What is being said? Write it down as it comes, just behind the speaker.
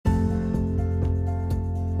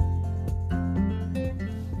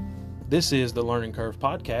This is the Learning Curve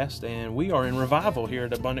podcast, and we are in revival here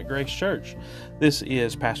at Abundant Grace Church. This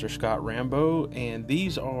is Pastor Scott Rambo, and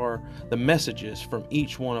these are the messages from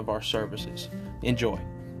each one of our services. Enjoy.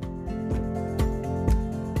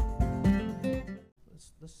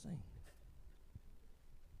 Let's sing.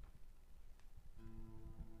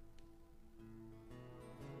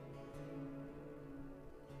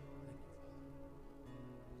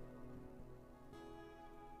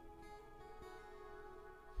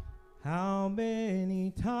 How many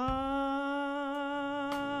times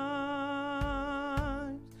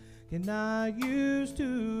can I use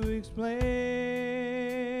to explain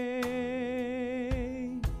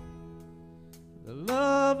the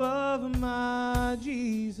love of my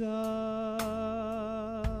Jesus,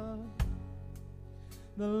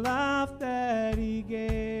 the life that He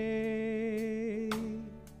gave,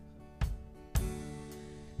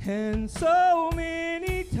 and so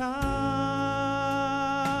many times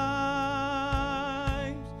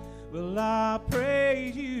I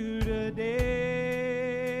praise you today.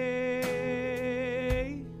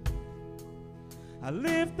 I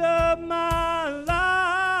lift up my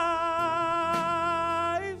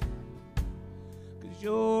life, 'cause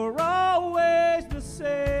you're always the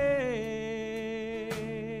same.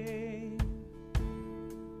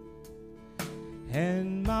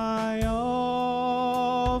 And my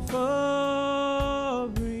offering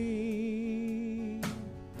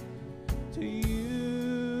to you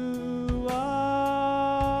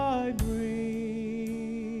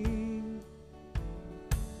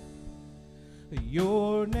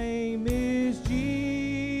your name is Jesus.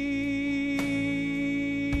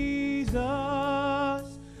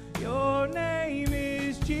 Your name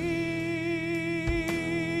is Jesus.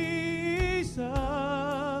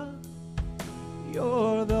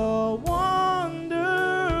 You're the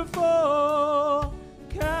wonderful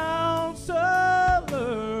counselor,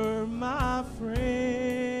 my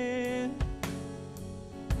friend.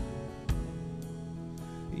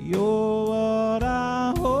 You're what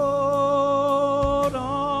I hope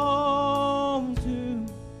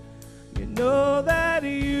that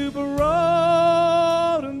you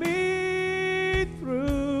brought me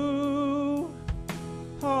through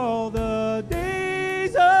all the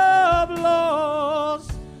days of loss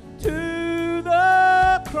to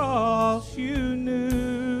the cross. You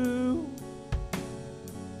knew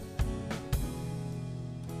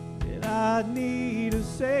that I need a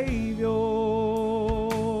Savior.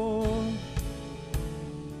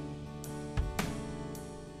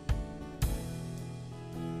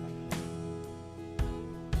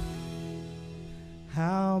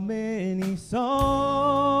 How many songs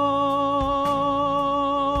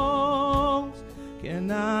can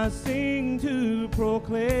I sing to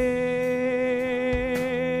proclaim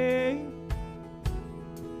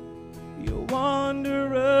your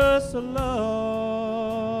wondrous love?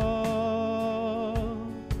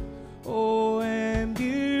 Oh, and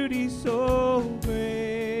beauty so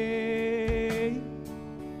great.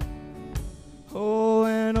 Oh,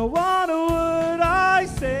 and what would I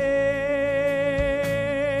say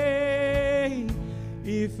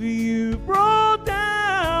if you brought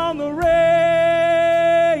down the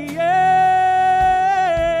rain,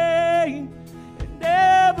 and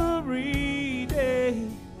every day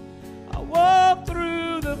I walk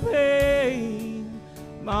through the pain,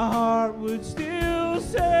 my heart would still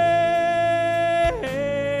say,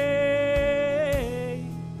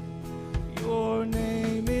 your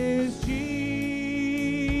name is Jesus.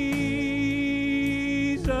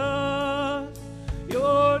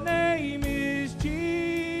 Your name is Jesus.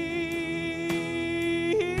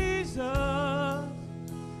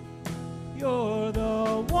 You're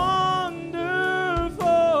the wonderful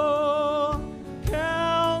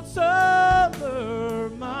counselor,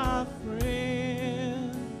 my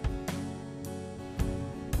friend.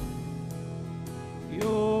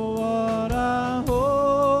 You're what I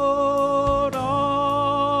hold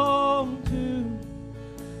on to.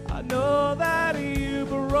 I know that you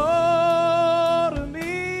brought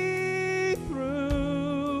me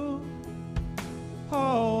through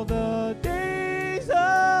all the days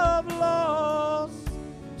of loss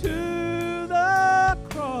to the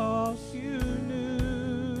cross. You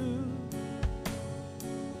knew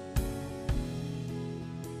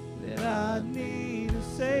that I need a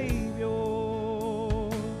Savior,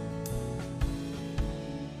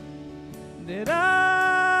 that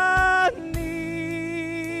I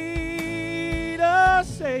need a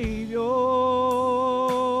Savior.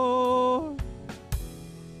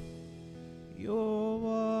 You're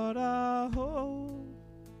what I hold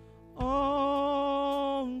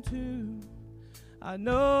on to. I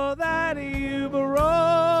know that you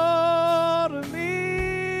brought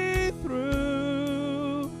me through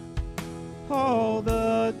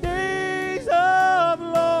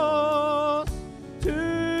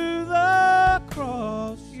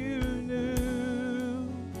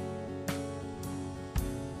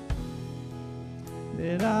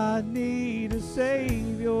that I need a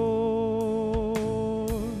Savior,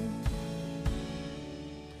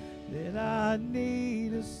 that I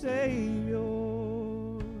need a Savior,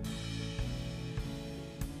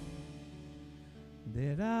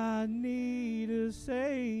 that I need a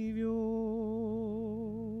Savior.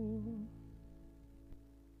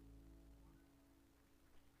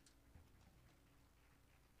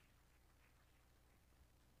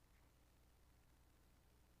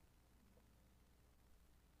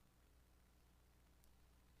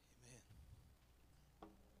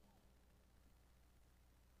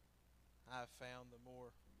 I've found the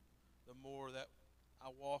more that I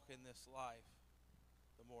walk in this life,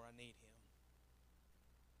 the more I need Him.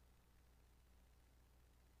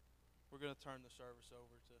 We're going to turn the service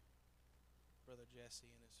over to Brother Jesse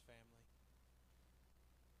and his family.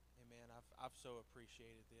 Amen. I've so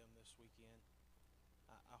appreciated them this weekend.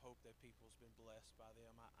 I hope that people's been blessed by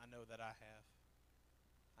them. I know that I have.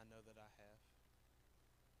 I know that I have.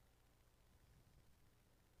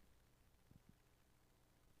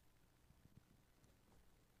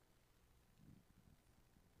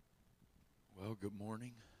 Well, good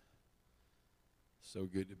morning. So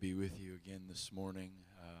good to be with you again this morning.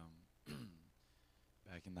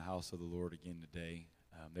 Back in the house of the Lord again today.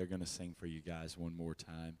 They're going to sing for you guys one more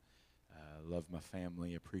time. Love my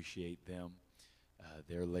family, appreciate them,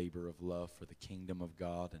 their labor of love for the kingdom of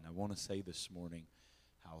God. And I want to say this morning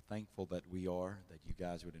how thankful that we are that you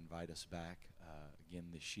guys would invite us back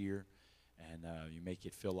again this year. And you make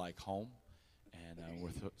it feel like home. And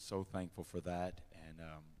we're so thankful for that. And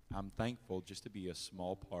I'm thankful just to be a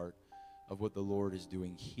small part of what the Lord is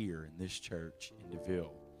doing here in this church in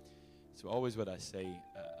DeVille. So always what I say,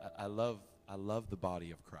 I love the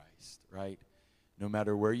body of Christ, right? No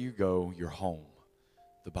matter where you go, you're home,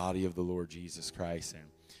 the body of the Lord Jesus Christ. And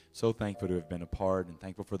so thankful to have been a part and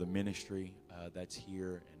thankful for the ministry that's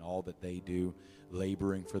here and all that they do,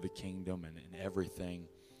 laboring for the kingdom and everything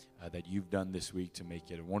that you've done this week to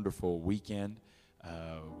make it a wonderful weekend.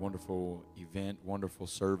 Wonderful event, wonderful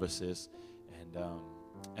services,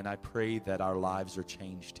 and I pray that our lives are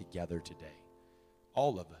changed together today.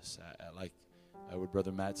 All of us, like what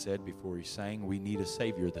Brother Matt said before he sang, we need a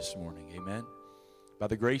Savior this morning. Amen. By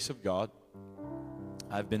the grace of God,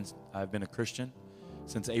 I've been a Christian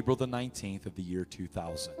since April the 19th of the year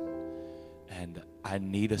 2000, and I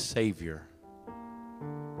need a Savior.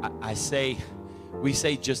 We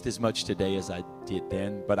say just as much today as I did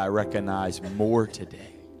then, but I recognize more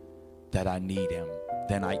today that I need Him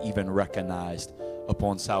than I even recognized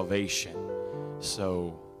upon salvation.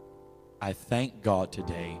 So I thank God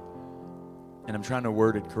today, and I'm trying to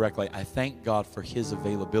word it correctly. I thank God for His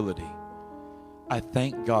availability. I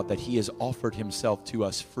thank God that He has offered Himself to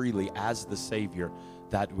us freely as the Savior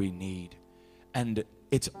that we need. And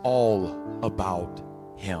it's all about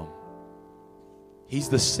Him. He's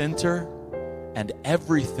the center, and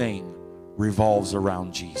everything revolves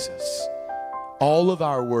around Jesus. All of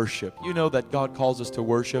our worship, you know that God calls us to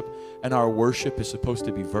worship, and our worship is supposed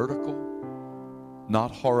to be vertical, not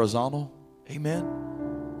horizontal. Amen?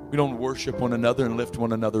 We don't worship one another and lift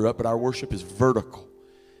one another up, but our worship is vertical.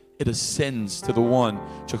 It ascends to the one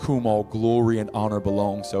to whom all glory and honor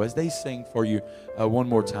belongs. So as they sing for you one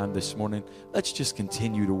more time this morning, let's just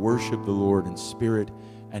continue to worship the Lord in spirit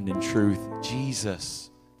and in truth. Jesus,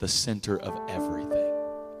 the center of everything.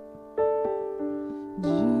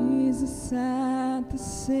 Jesus at the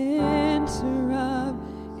center of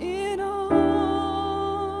it all.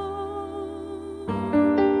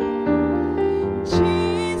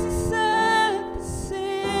 Jesus at the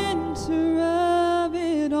center of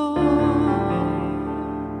it all.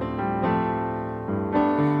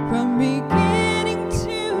 From beginning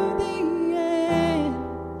to the end,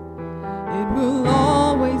 it will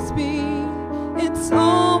always be, it's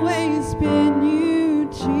always been you,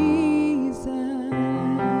 Jesus.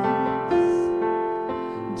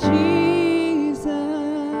 Jesus.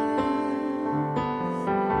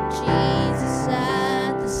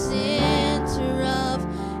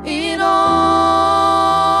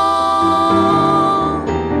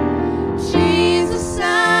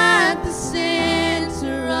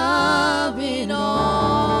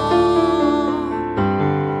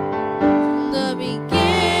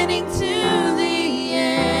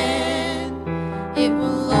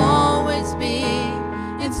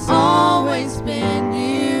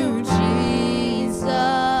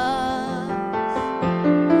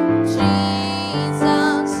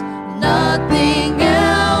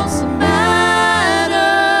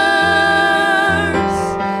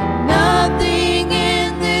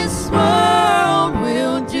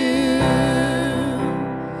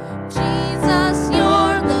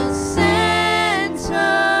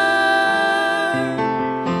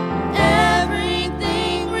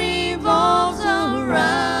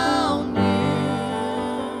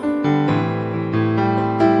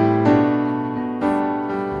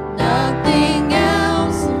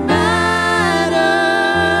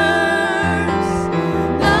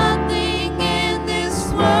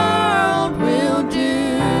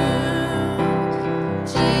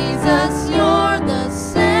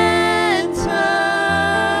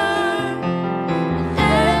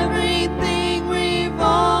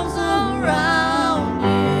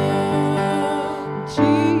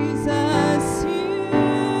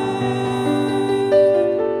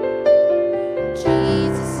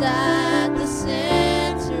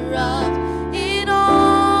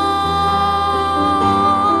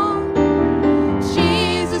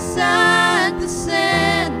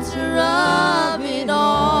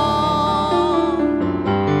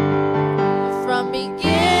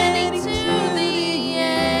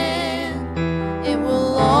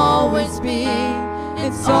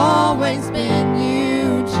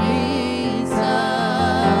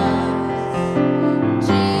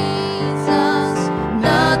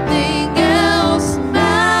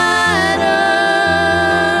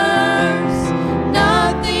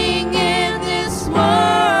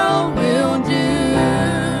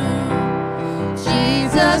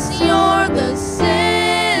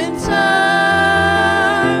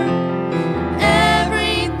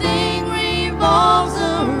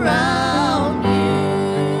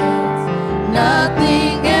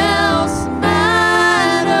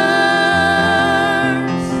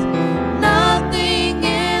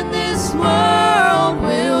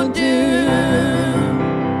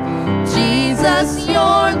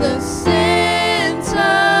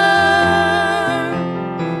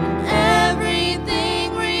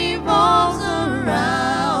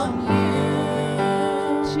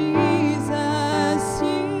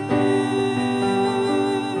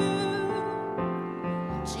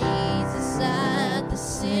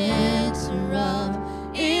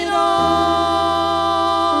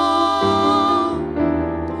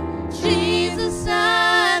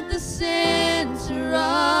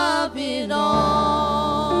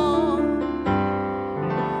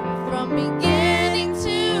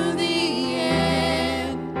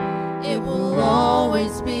 will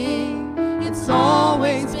always be, it's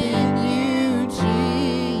always been you,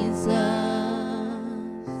 Jesus.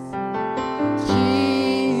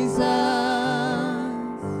 Jesus.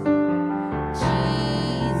 Jesus.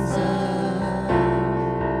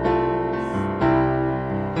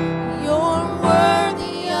 You're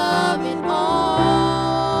worthy of it all.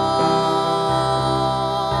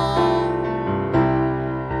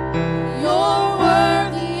 You're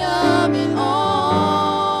worthy of it all.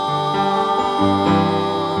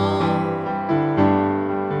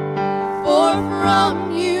 For from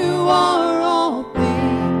you are all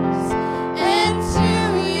things, and to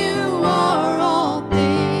you are all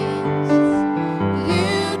things.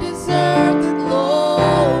 You deserve the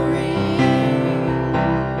glory.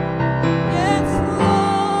 Yes,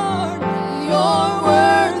 Lord, you're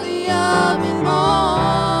worthy of it all.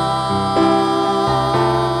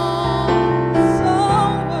 So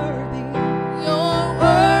worthy. You're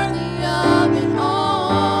worthy of it all.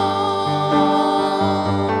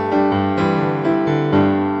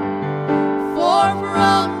 For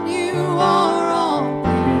from you are all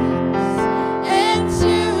things, and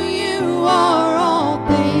to you are all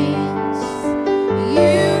things.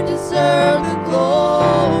 You deserve the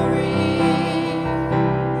glory.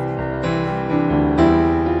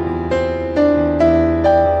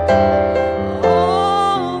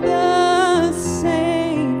 All the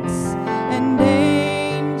saints and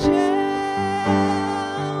angels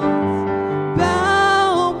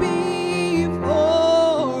bow before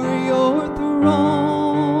your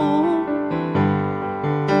throne,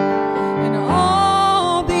 and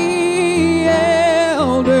all the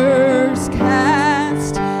elders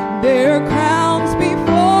cast their crowns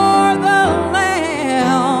before the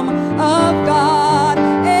Lamb of God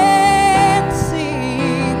and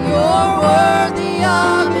sing, you're worthy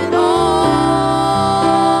of it all.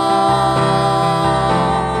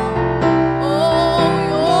 Oh,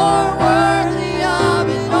 you're worthy of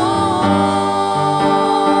it all.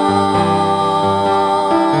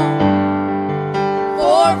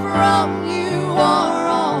 For from you are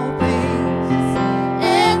all things,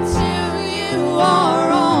 and to you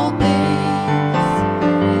are all things.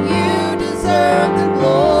 You deserve the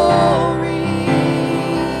glory.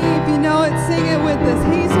 If you know it, sing it with us.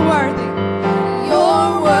 He's worthy.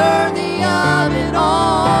 You're worthy of it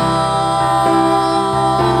all.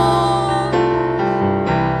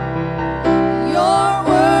 You're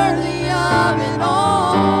worthy of it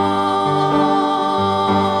all.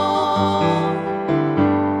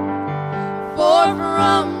 For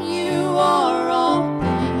from you are all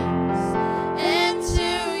things, and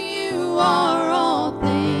to you are all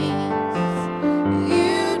things.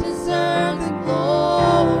 You deserve the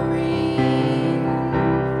glory.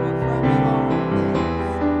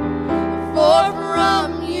 For from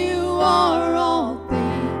you are all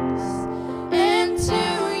things, and to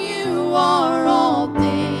you are all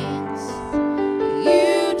things.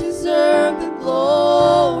 You deserve the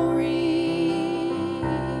glory.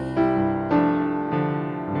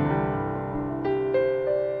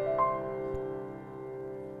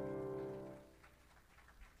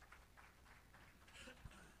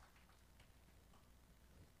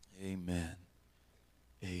 Amen.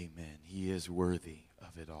 Amen. He is worthy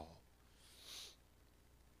of it all.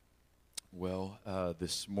 Well,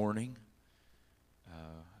 this morning,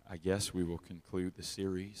 I guess we will conclude the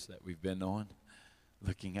series that we've been on,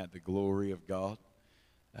 looking at the glory of God.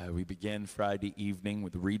 We began Friday evening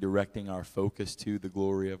with redirecting our focus to the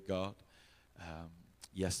glory of God.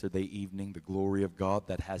 Yesterday evening, the glory of God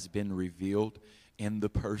that has been revealed in the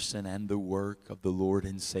person and the work of the Lord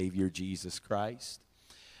and Savior Jesus Christ.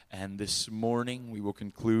 And this morning, we will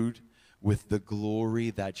conclude with the glory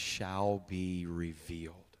that shall be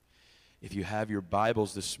revealed. If you have your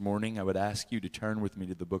Bibles this morning, I would ask you to turn with me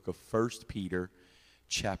to the book of 1 Peter,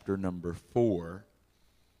 chapter number 4.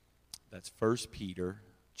 That's 1 Peter,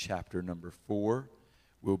 chapter number 4.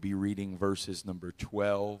 We'll be reading verses number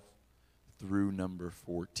 12 through number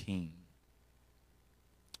 14.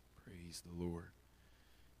 Praise the Lord.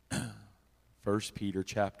 1 Peter,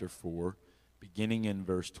 chapter 4. Beginning in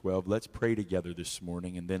verse 12, let's pray together this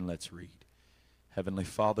morning and then let's read. Heavenly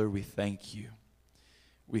Father, we thank you.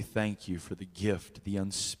 We thank you for the gift, the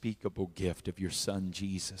unspeakable gift of your Son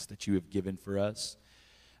Jesus that you have given for us.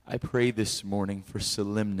 I pray this morning for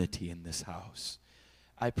solemnity in this house.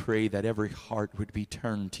 I pray that every heart would be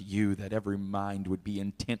turned to you, that every mind would be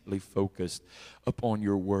intently focused upon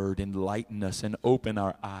your word. Enlighten us and open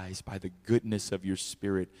our eyes by the goodness of your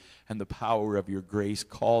Spirit and the power of your grace.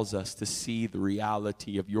 Cause us to see the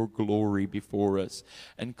reality of your glory before us,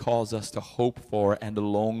 and cause us to hope for and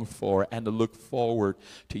long for and to look forward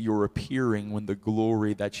to your appearing, when the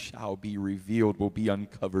glory that shall be revealed will be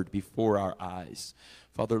uncovered before our eyes.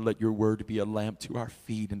 Father, let your word be a lamp to our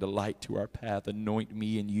feet and a light to our path. Anoint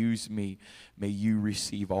me and use me. May you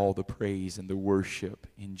receive all the praise and the worship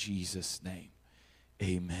in Jesus' name.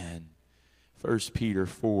 Amen. 1 Peter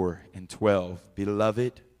 4:12.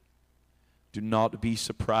 Beloved, do not be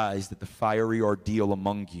surprised at the fiery ordeal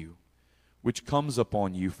among you, which comes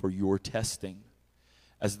upon you for your testing,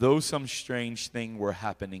 as though some strange thing were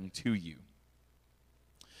happening to you.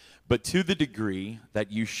 But to the degree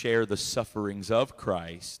that you share the sufferings of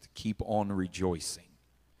Christ, keep on rejoicing,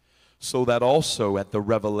 so that also at the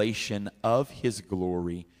revelation of his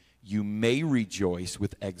glory you may rejoice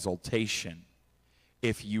with exultation.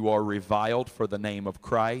 If you are reviled for the name of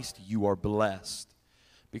Christ, you are blessed,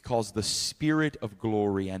 because the Spirit of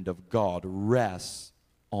glory and of God rests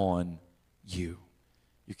on you.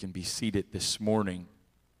 You can be seated this morning.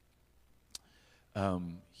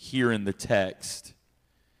 Here in the text,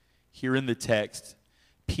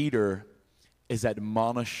 Peter is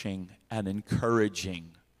admonishing and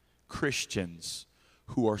encouraging Christians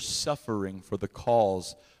who are suffering for the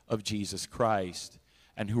cause of Jesus Christ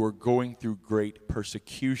and who are going through great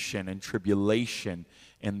persecution and tribulation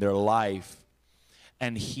in their life.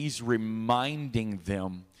 And he's reminding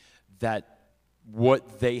them that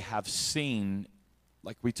what they have seen,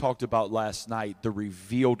 like we talked about last night, the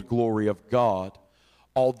revealed glory of God,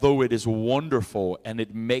 although it is wonderful and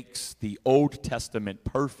it makes the Old Testament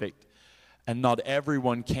perfect, and not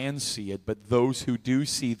everyone can see it, but those who do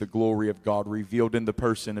see the glory of God revealed in the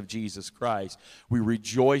person of Jesus Christ, we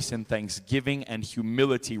rejoice in thanksgiving and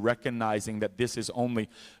humility, recognizing that this is only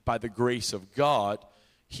by the grace of God.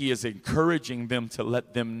 He is encouraging them to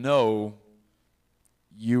let them know,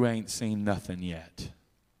 you ain't seen nothing yet.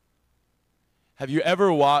 Have you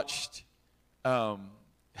ever watched one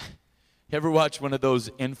of those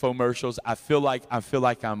infomercials? I feel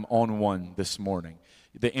like I'm on one this morning.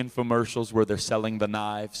 The infomercials where they're selling the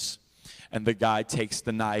knives, and the guy takes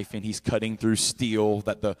the knife and he's cutting through steel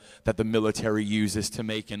that the military uses to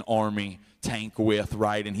make an army tank with,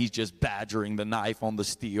 right? And he's just badgering the knife on the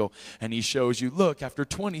steel, and he shows you, look, after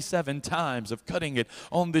 27 times of cutting it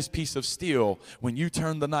on this piece of steel, when you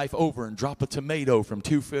turn the knife over and drop a tomato from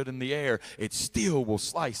 2 feet in the air, it still will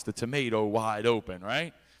slice the tomato wide open,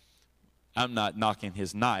 right? I'm not knocking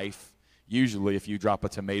his knife. Usually if you drop a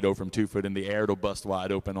tomato from 2 feet in the air, it'll bust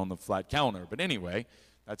wide open on the flat counter. But anyway,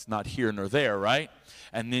 that's not here nor there, right?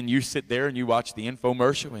 And then you sit there and you watch the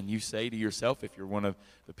infomercial and you say to yourself, if you're one of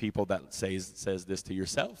the people that says this to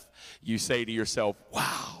yourself, you say to yourself,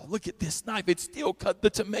 wow, look at this knife. It still cut the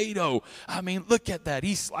tomato. I mean, look at that.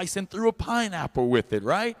 He's slicing through a pineapple with it,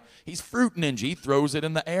 right? He's fruit ninja. He throws it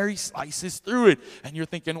in the air. He slices through it. And you're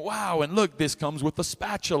thinking, wow, and look, this comes with a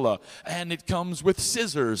spatula, and it comes with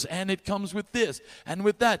scissors, and it comes with this and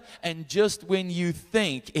with that. And just when you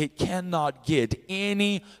think it cannot get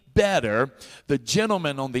any better, the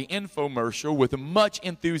gentleman on the infomercial, with much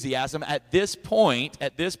enthusiasm, at this point,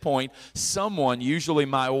 someone, usually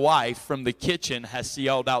my wife from the kitchen, has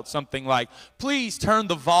yelled out something like, please turn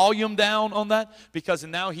the volume down on that, because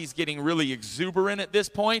now he's getting really exuberant at this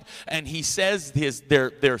point, and he says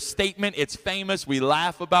their statement. It's famous. We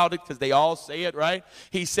laugh about it because they all say it, right?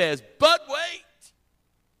 He says, but wait,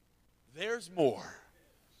 there's more.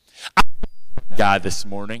 Guy this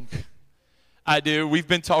morning. I do. We've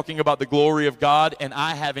been talking about the glory of God, and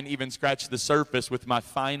I haven't even scratched the surface with my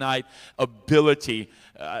finite ability,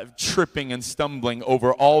 tripping and stumbling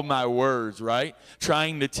over all my words, right?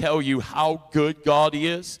 Trying to tell you how good God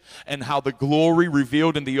is and how the glory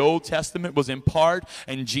revealed in the Old Testament was in part,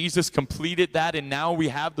 and Jesus completed that, and now we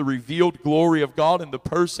have the revealed glory of God in the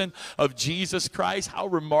person of Jesus Christ. How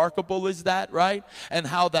remarkable is that, right? And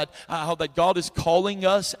how that God is calling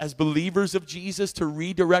us as believers of Jesus to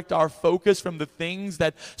redirect our focus from the things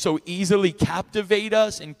that so easily captivate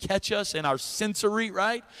us and catch us in our sensory,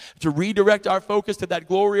 right? To redirect our focus to that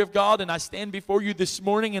glory of God. And I stand before you this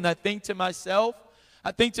morning and I think to myself,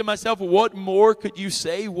 what more could you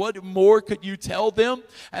say? What more could you tell them?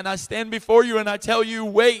 And I stand before you and I tell you,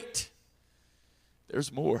 wait,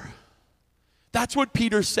 there's more. That's what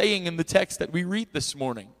Peter's saying in the text that we read this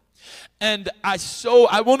morning. And I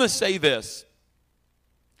want to say this.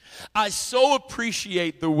 I so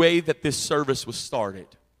appreciate the way that this service was started,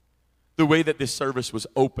 the way that this service was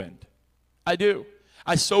opened. I do.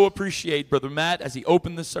 I so appreciate Brother Matt as he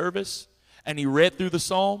opened the service and he read through the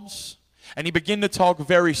Psalms and he began to talk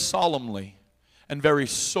very solemnly and very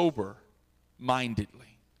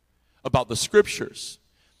sober-mindedly about the Scriptures.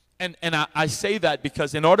 And I say that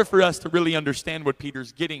because in order for us to really understand what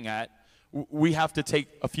Peter's getting at, we have to take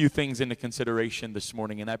a few things into consideration this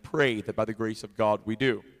morning, and I pray that by the grace of God we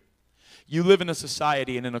do. You live in a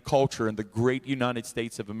society and in a culture in the great United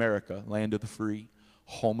States of America, land of the free,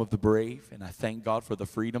 home of the brave, and I thank God for the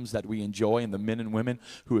freedoms that we enjoy and the men and women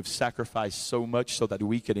who have sacrificed so much so that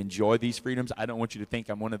we could enjoy these freedoms. I don't want you to think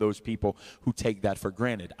I'm one of those people who take that for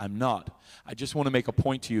granted. I'm not. I just want to make a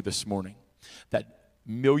point to you this morning that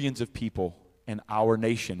millions of people in our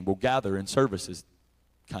nation will gather in services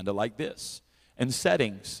kind of like this, in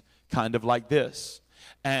settings kind of like this.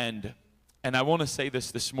 And I want to say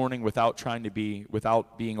this morning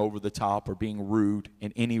without being over the top or being rude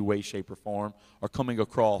in any way, shape, or form, or coming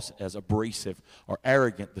across as abrasive or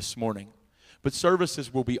arrogant this morning. But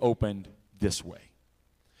services will be opened this way.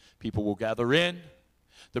 People will gather in,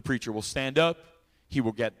 the preacher will stand up, he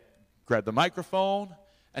will grab the microphone,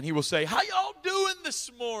 and he will say, "How y'all doing this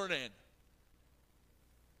morning?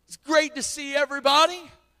 It's great to see everybody.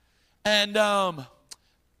 And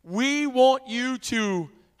we want you to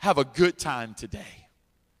have a good time today.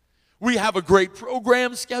 We have a great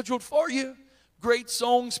program scheduled for you. Great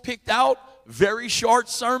songs picked out. Very short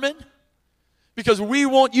sermon. Because we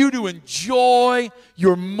want you to enjoy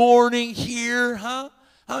your morning here,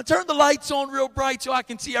 turn the lights on real bright so I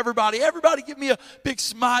can see everybody. Everybody give me a big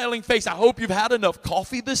smiling face. I hope you've had enough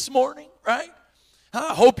coffee this morning, right?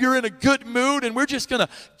 I hope you're in a good mood, and we're just going to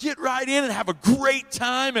get right in and have a great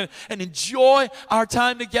time and enjoy our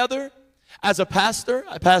time together. As a pastor,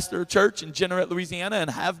 I pastor a church in Jeanerette, Louisiana, and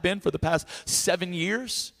have been for the past 7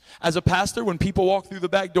 years. As a pastor, when people walk through the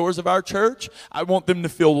back doors of our church, I want them to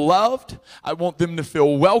feel loved, I want them to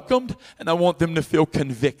feel welcomed, and I want them to feel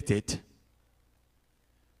convicted.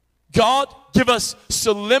 God, give us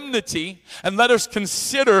solemnity and let us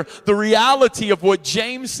consider the reality of what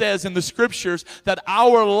James says in the Scriptures, that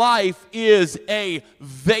our life is a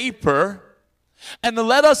vapor. And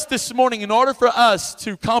let us this morning, in order for us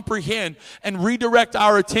to comprehend and redirect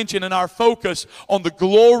our attention and our focus on the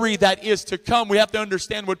glory that is to come, we have to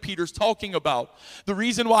understand what Peter's talking about. The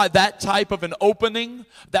reason why that type of an opening,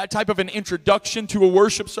 that type of an introduction to a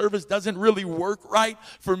worship service doesn't really work right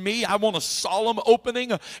for me, I want a solemn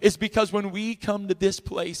opening, is because when we come to this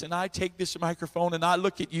place and I take this microphone and I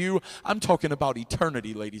look at you, I'm talking about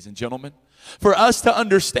eternity, ladies and gentlemen. For us to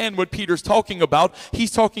understand what Peter's talking about, he's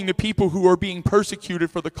talking to people who are being persecuted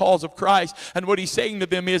for the cause of Christ. And what he's saying to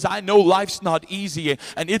them is, I know life's not easy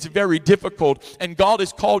and it's very difficult. And God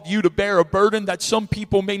has called you to bear a burden that some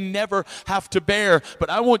people may never have to bear. But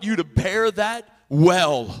I want you to bear that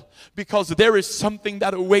well, because there is something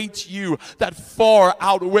that awaits you that far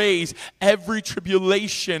outweighs every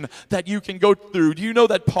tribulation that you can go through. Do you know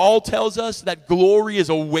that Paul tells us that glory is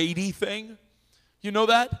a weighty thing? You know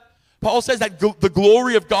that? Paul says that the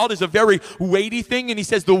glory of God is a very weighty thing, and he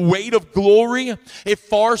says the weight of glory, it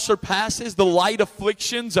far surpasses the light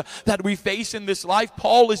afflictions that we face in this life.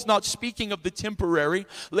 Paul is not speaking of the temporary.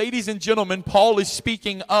 Ladies and gentlemen, Paul is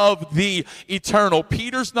speaking of the eternal.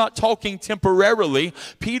 Peter's not talking temporarily.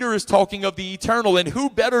 Peter is talking of the eternal, and who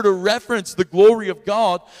better to reference the glory of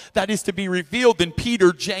God that is to be revealed than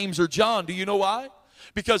Peter, James, or John? Do you know why?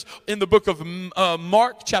 Because in the book of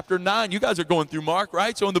Mark chapter 9, you guys are going through Mark,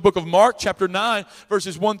 right? So in the book of Mark chapter 9,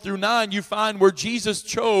 verses 1 through 9, you find where Jesus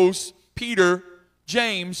chose Peter,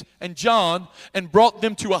 James, and John and brought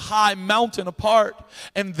them to a high mountain apart.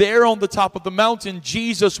 And there on the top of the mountain,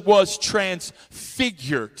 Jesus was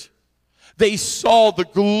transfigured. They saw the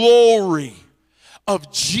glory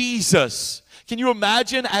of Jesus. Can you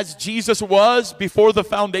imagine as Jesus was before the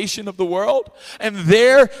foundation of the world? And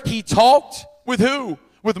there he talked with who?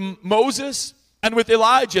 With Moses and with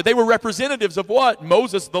Elijah. They were representatives of what?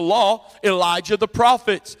 Moses, the law, Elijah, the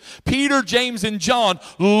prophets. Peter, James, and John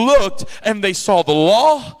looked and they saw the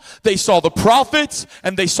law, they saw the prophets,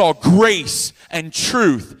 and they saw grace and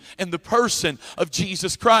truth in the person of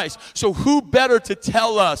Jesus Christ. So who better to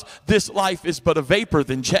tell us this life is but a vapor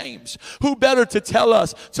than James? Who better to tell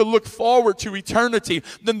us to look forward to eternity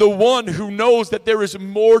than the one who knows that there is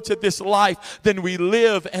more to this life than we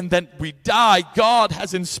live and then we die? God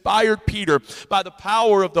has inspired Peter by the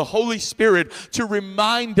power of the Holy Spirit to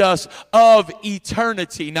remind us of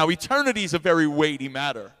eternity. Now, eternity is a very weighty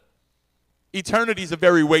matter. Eternity is a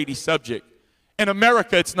very weighty subject. In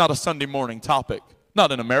America, it's not a Sunday morning topic.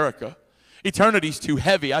 Not in America. Eternity's too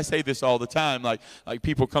heavy. I say this all the time. Like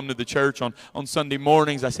people come to the church on Sunday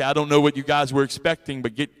mornings. I say, I don't know what you guys were expecting,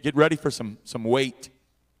 but get ready for some weight.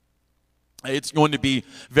 It's going to be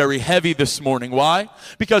very heavy this morning. Why?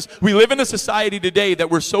 Because we live in a society today that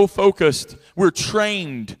we're so focused,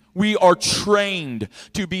 we are trained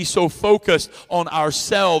to be so focused on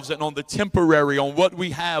ourselves and on the temporary, on what we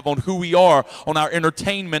have, on who we are, on our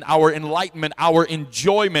entertainment, our enlightenment, our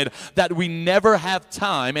enjoyment, that we never have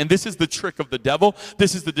time. And this is the trick of the devil.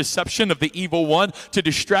 This is the deception of the evil one, to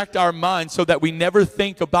distract our minds so that we never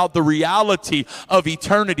think about the reality of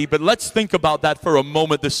eternity. But let's think about that for a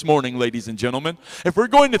moment this morning, ladies and gentlemen. If we're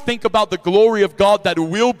going to think about the glory of God that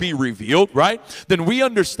will be revealed, right, then we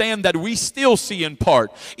understand that we still see in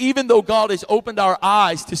part. Even though God has opened our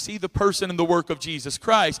eyes to see the person and the work of Jesus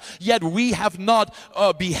Christ, yet we have not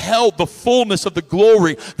beheld the fullness of the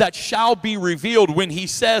glory that shall be revealed when he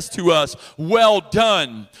says to us, well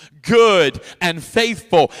done, good and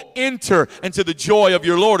faithful, enter into the joy of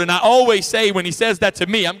your Lord. And I always say when he says that to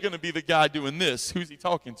me, I'm going to be the guy doing this. Who's he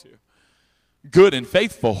talking to? Good and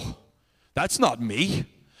faithful. That's not me.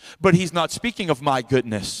 But he's not speaking of my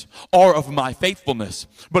goodness or of my faithfulness,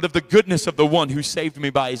 but of the goodness of the one who saved me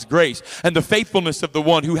by his grace, and the faithfulness of the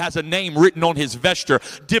one who has a name written on his vesture,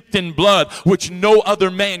 dipped in blood, which no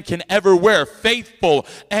other man can ever wear. Faithful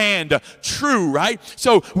and true, right?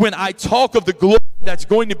 So when I talk of the glory that's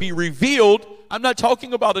going to be revealed, I'm not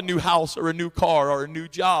talking about a new house or a new car or a new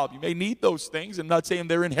job. You may need those things. I'm not saying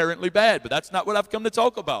they're inherently bad, but that's not what I've come to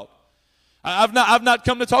talk about. I've not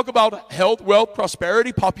come to talk about health, wealth,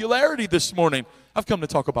 prosperity, popularity this morning. I've come to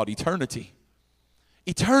talk about eternity.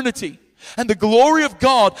 Eternity. And the glory of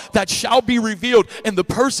God that shall be revealed in the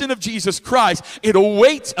person of Jesus Christ. It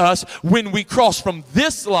awaits us when we cross from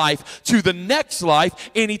this life to the next life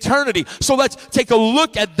in eternity. So let's take a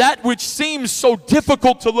look at that which seems so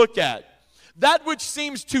difficult to look at. That which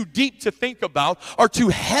seems too deep to think about or too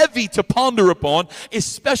heavy to ponder upon,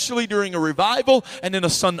 especially during a revival and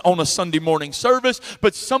on a Sunday morning service,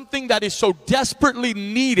 but something that is so desperately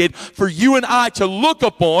needed for you and I to look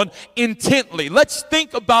upon intently. Let's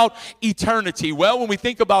think about eternity. Well, when we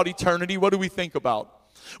think about eternity, what do we think about?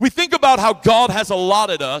 We think about how God has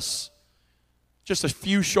allotted us just a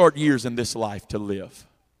few short years in this life to live.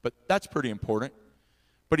 But that's pretty important.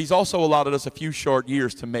 But he's also allotted us a few short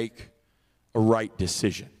years to make a right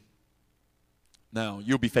decision. Now,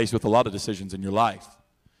 you'll be faced with a lot of decisions in your life.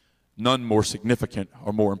 None more significant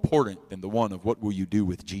or more important than the one of what will you do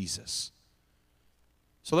with Jesus.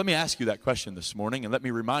 So let me ask you that question this morning, and let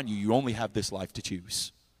me remind you, you only have this life to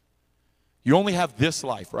choose. You only have this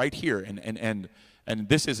life right here, and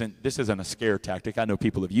this isn't a scare tactic. I know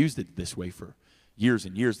people have used it this way for years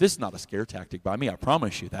and years. This is not a scare tactic by me, I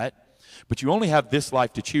promise you that. But you only have this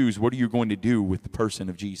life to choose. What are you going to do with the person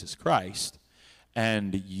of Jesus Christ?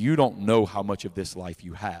 And you don't know how much of this life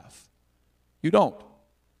you have. You don't.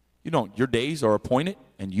 Your days are appointed,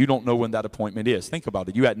 and you don't know when that appointment is. Think about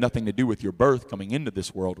it. You had nothing to do with your birth coming into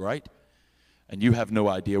this world, right? And you have no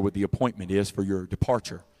idea what the appointment is for your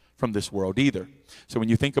departure from this world either. So when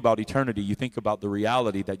you think about eternity, you think about the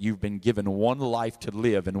reality that you've been given one life to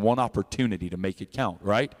live and one opportunity to make it count,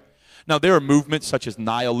 right? Now, there are movements such as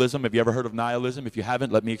nihilism. Have you ever heard of nihilism? If you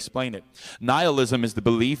haven't, let me explain it. Nihilism is the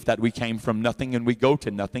belief that we came from nothing and we go to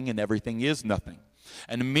nothing and everything is nothing.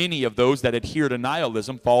 And many of those that adhere to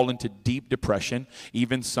nihilism fall into deep depression,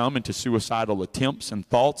 even some into suicidal attempts and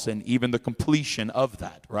thoughts, and even the completion of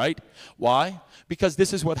that, right? Why? Because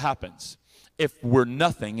this is what happens. If we're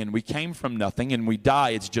nothing and we came from nothing and we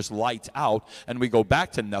die, it's just lights out, and we go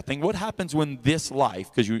back to nothing, what happens when this life,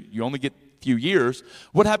 because you only get few years,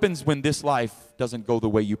 what happens when this life doesn't go the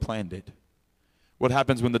way you planned it? What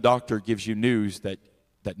happens when the doctor gives you news that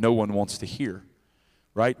no one wants to hear,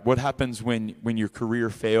 right? What happens when your career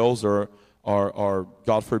fails or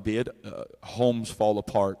God forbid, homes fall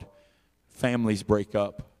apart, families break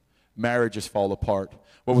up, marriages fall apart?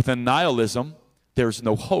 Well, within nihilism, there's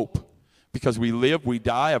no hope. Because we live, we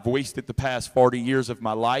die. I've wasted the past 40 years of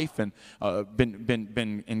my life and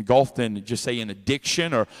been engulfed in, just say, an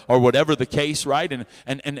addiction or whatever the case, right?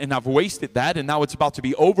 And I've wasted that, and now it's about to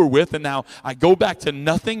be over with, and now I go back to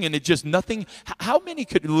nothing, and it just nothing. How many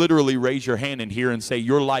could literally raise your hand in here and say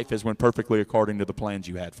your life has went perfectly according to the plans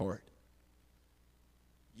you had for it?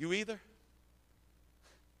 You either?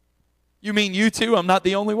 You mean you too? I'm not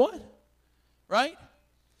the only one, right?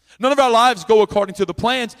 None of our lives go according to the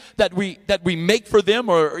plans that we make for them,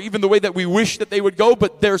 or even the way that we wish that they would go,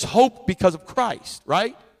 but there's hope because of Christ,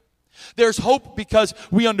 right? There's hope because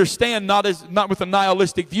we understand, not with a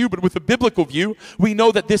nihilistic view, but with a biblical view. We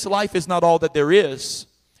know that this life is not all that there is.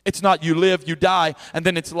 It's not you live, you die, and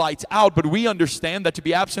then it's lights out. But we understand that to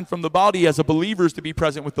be absent from the body as a believer is to be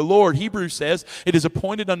present with the Lord. Hebrews says, it is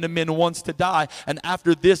appointed unto men once to die, and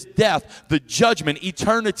after this death, the judgment,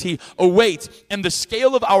 eternity awaits. And the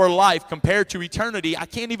scale of our life compared to eternity, I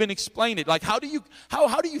can't even explain it. Like, how do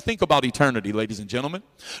you think about eternity, ladies and gentlemen?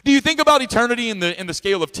 Do you think about eternity in the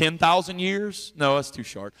scale of 10,000 years? No, that's too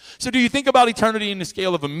short. So do you think about eternity in the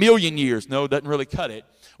scale of 1,000,000 years? No, it doesn't really cut it.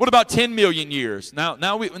 What about 10 million years?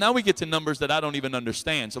 Now we get to numbers that I don't even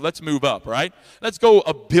understand. So let's move up, right? Let's go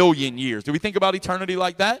 1 billion years. Do we think about eternity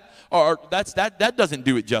like that? Or that doesn't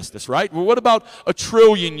do it justice, right? Well, what about 1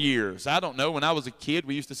 trillion years? I don't know. When I was a kid,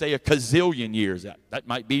 we used to say 1 gazillion years. That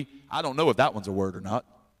might be, I don't know if that one's a word or not.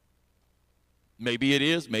 Maybe it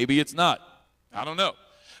is, maybe it's not. I don't know.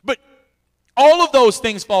 But all of those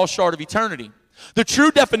things fall short of eternity. The true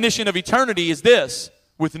definition of eternity is this: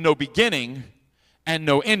 with no beginning and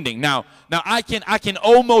no ending. Now I can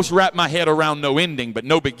almost wrap my head around no ending, but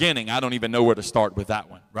no beginning, I don't even know where to start with that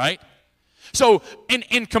one, right? So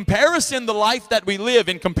in comparison, the life that we live,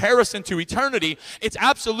 in comparison to eternity, it's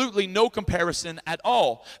absolutely no comparison at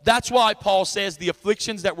all. That's why Paul says the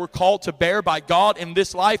afflictions that we're called to bear by God in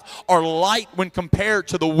this life are light when compared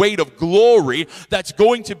to the weight of glory that's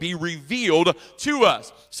going to be revealed to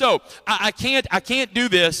us. So I can't do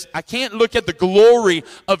this. I can't look at the glory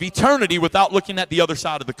of eternity without looking at the other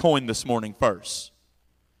side of the coin this morning first.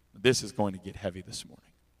 This is going to get heavy this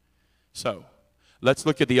morning. So let's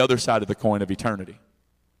look at the other side of the coin of eternity.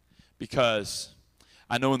 Because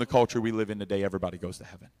I know in the culture we live in today, everybody goes to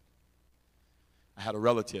heaven. I had a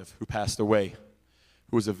relative who passed away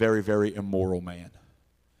who was a very, very immoral man.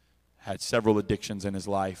 Had several addictions in his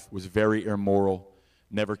life, was very immoral,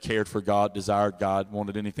 never cared for God, desired God,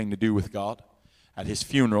 wanted anything to do with God. At his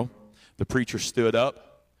funeral, the preacher stood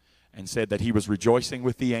up and said that he was rejoicing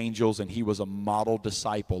with the angels and he was a model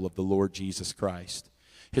disciple of the Lord Jesus Christ.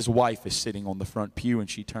 His wife is sitting on the front pew, and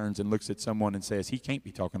she turns and looks at someone and says, he can't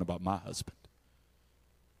be talking about my husband.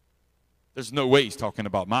 There's no way he's talking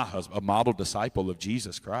about my husband, a model disciple of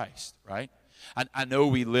Jesus Christ, right? I know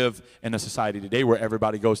we live in a society today where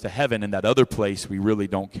everybody goes to heaven, and that other place we really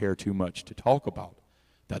don't care too much to talk about.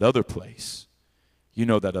 That other place. You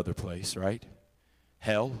know that other place, right?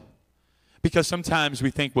 Hell. Because sometimes we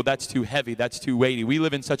think, well, that's too heavy, that's too weighty. We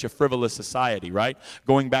live in such a frivolous society, right?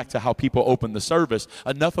 Going back to how people open the service,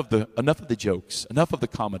 enough of the jokes, enough of the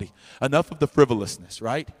comedy, enough of the frivolousness,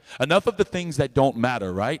 right? Enough of the things that don't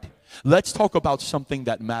matter, right? Let's talk about something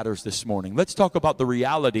that matters this morning. Let's talk about the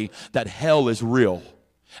reality that hell is real,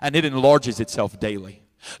 and it enlarges itself daily.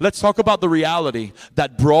 Let's talk about the reality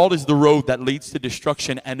that broad is the road that leads to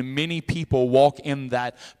destruction, and many people walk in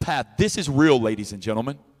that path. This is real, ladies and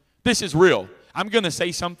gentlemen. This is real. I'm going to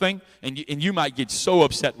say something, and you might get so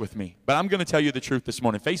upset with me, but I'm going to tell you the truth this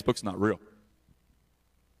morning. Facebook's not real.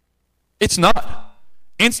 It's not.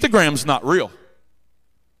 Instagram's not real.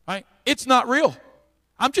 Right? It's not real.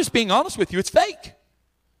 I'm just being honest with you. It's fake.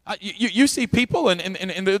 You see people, and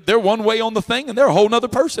they're one way on the thing, and they're a whole nother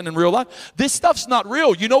person in real life. This stuff's not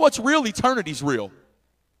real. You know what's real? Eternity's real.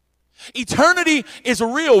 Eternity is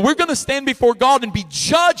real. We're going to stand before God and be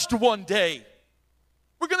judged one day.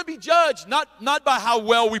 We're going to be judged not by how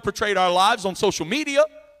well we portrayed our lives on social media,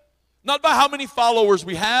 not by how many followers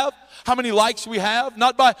we have, how many likes we have,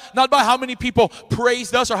 not by how many people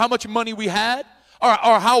praised us or how much money we had,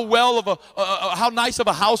 or how well of how nice of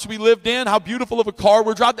a house we lived in, how beautiful of a car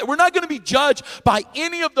we're driving. We're not going to be judged by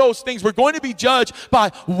any of those things. We're going to be judged by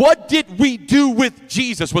what did we do with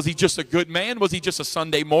Jesus. Was he just a good man? Was he just a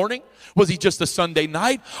Sunday morning? Was he just a Sunday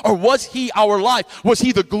night? Or was he our life? Was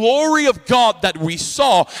he the glory of God that we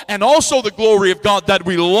saw, and also the glory of God that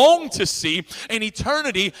we long to see in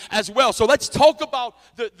eternity as well? So let's talk about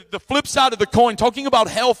the flip side of the coin, talking about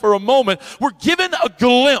hell for a moment. We're given a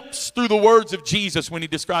glimpse through the words of Jesus when he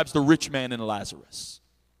describes the rich man and Lazarus,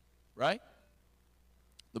 right?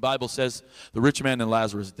 The Bible says the rich man and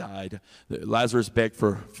Lazarus died. Lazarus begged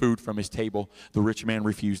for food from his table. The rich man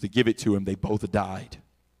refused to give it to him. They both died.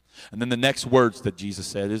 And then the next words that Jesus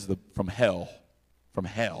said is from hell,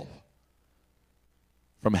 the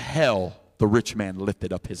rich man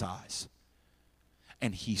lifted up his eyes,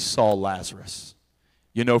 and he saw Lazarus.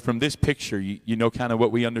 You know, from this picture, you know kind of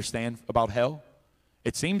what we understand about hell?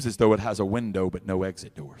 It seems as though it has a window but no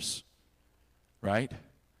exit doors, right?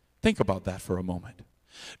 Think about that for a moment.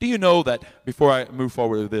 Do you know that, before I move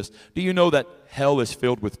forward with this, do you know that hell is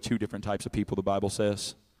filled with two different types of people, the Bible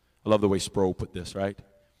says? I love the way Sproul put this, right?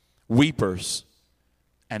 Weepers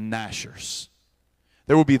and gnashers.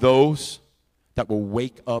 There will be those that will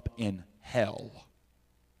wake up in hell,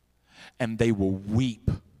 and they will weep.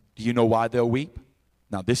 Do you know why they'll weep?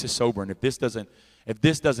 Now, this is sobering. If this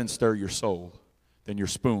doesn't stir your soul, then your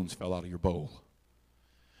spoons fell out of your bowl.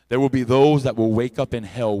 There will be those that will wake up in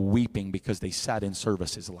hell weeping because they sat in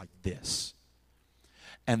services like this.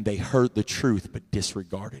 And they heard the truth but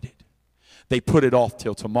disregarded it. They put it off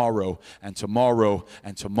till tomorrow and tomorrow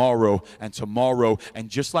and tomorrow and tomorrow. And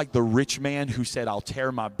just like the rich man who said, I'll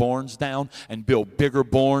tear my barns down and build bigger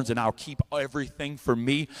barns and I'll keep everything for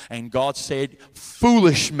me. And God said,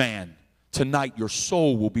 foolish man, tonight your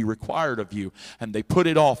soul will be required of you. And they put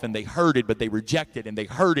it off and they heard it, but they rejected, and they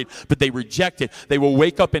heard it, but they rejected. They will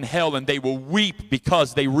wake up in hell and they will weep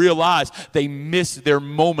because they realize they missed their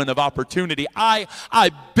moment of opportunity. I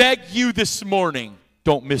beg you this morning,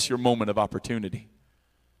 don't miss your moment of opportunity.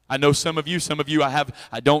 I know some of you,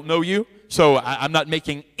 I don't know you, so I'm not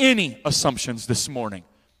making any assumptions this morning.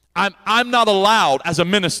 I'm not allowed as a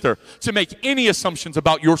minister to make any assumptions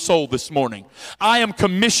about your soul this morning. I am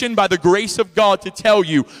commissioned by the grace of God to tell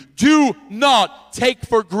you, do not take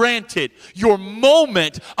for granted your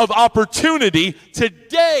moment of opportunity.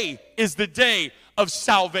 Today is the day of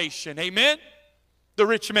salvation. Amen? The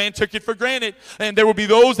rich man took it for granted. And there will be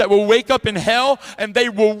those that will wake up in hell and they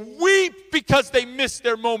will weep because they missed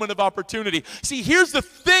their moment of opportunity. See, here's the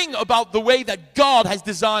thing about the way that God has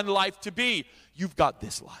designed life to be. You've got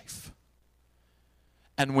this life.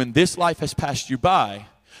 And when this life has passed you by,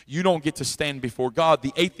 you don't get to stand before God.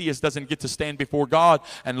 The atheist doesn't get to stand before God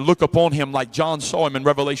and look upon him like John saw him in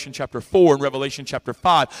Revelation chapter 4 and Revelation chapter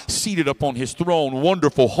 5, seated upon his throne,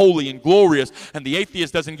 wonderful, holy, and glorious. And the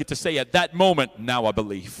atheist doesn't get to say at that moment, now I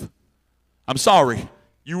believe. I'm sorry.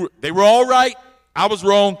 They were all right. I was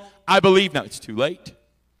wrong. I believe now. It's too late.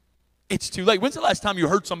 It's too late. When's the last time you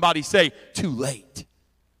heard somebody say, too late?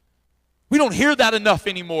 We don't hear that enough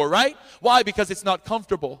anymore, right? Why? Because it's not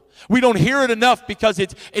comfortable. We don't hear it enough because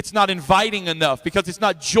it's not inviting enough, because it's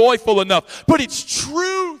not joyful enough. But it's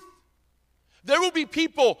truth. There will be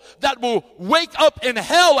people that will wake up in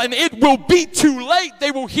hell and it will be too late.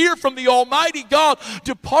 They will hear from the Almighty God,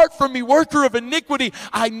 depart from me, worker of iniquity.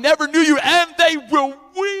 I never knew you. And they will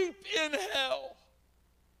weep in hell.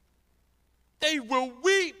 They will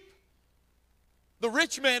weep. The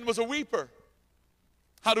rich man was a weeper.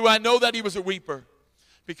 How do I know that he was a weeper?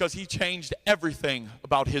 Because he changed everything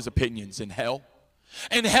about his opinions in hell.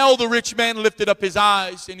 In hell, the rich man lifted up his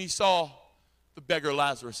eyes and he saw the beggar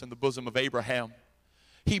Lazarus in the bosom of Abraham.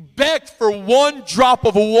 He begged for one drop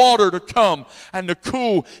of water to come and to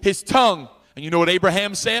cool his tongue. And you know what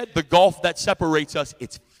Abraham said? The gulf that separates us,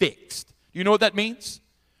 it's fixed. Do you know what that means?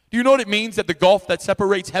 Do you know what it means that the gulf that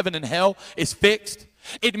separates heaven and hell is fixed?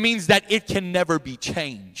 It means that it can never be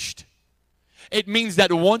changed. It means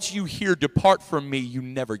that once you hear, depart from me, you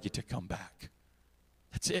never get to come back.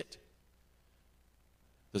 That's it.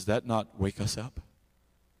 Does that not wake us up?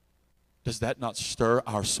 Does that not stir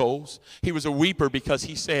our souls? He was a weeper because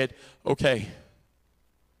he said, okay,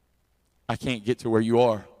 I can't get to where you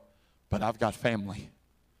are, but I've got family.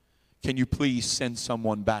 Can you please send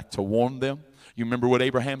someone back to warn them? You remember what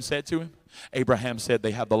Abraham said to him? Abraham said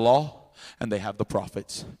they have the law and they have the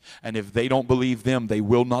prophets. And if they don't believe them, they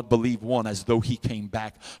will not believe one, as though he came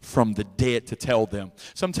back from the dead to tell them.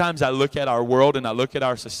 Sometimes I look at our world and I look at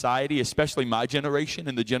our society, especially my generation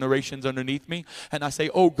and the generations underneath me, and I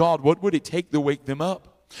say, oh God, what would it take to wake them up?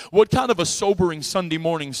 What kind of a sobering Sunday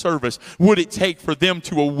morning service would it take for them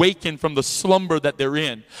to awaken from the slumber that they're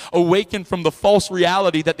in? Awaken from the false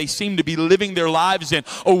reality that they seem to be living their lives in.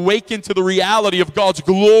 Awaken to the reality of God's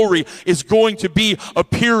glory is going to be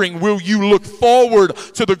appearing. Will you look forward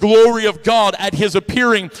to the glory of God at his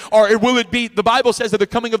appearing? Or will it be, the Bible says that the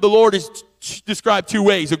coming of the Lord is described two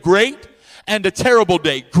ways, a great and a terrible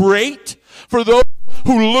day. Great for those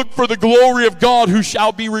who look for the glory of God who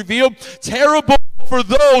shall be revealed. Terrible for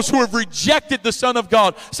those who have rejected the Son of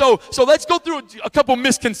God. So let's go through a couple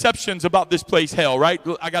misconceptions about this place, hell, right?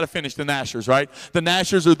 I got to finish the Gnashers, right? The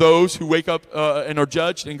Gnashers are those who wake up and are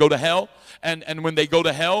judged and go to hell. And when they go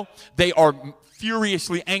to hell, they are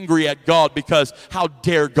furiously angry at God because how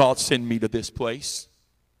dare God send me to this place?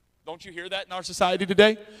 Don't you hear that in our society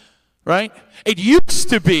today? Right? It used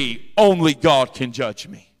to be only God can judge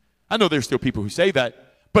me. I know there's still people who say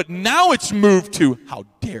that, but now it's moved to how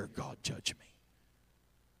dare God judge me?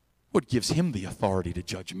 What gives him the authority to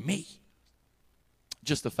judge me?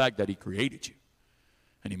 Just the fact that he created you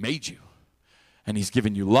and he made you and he's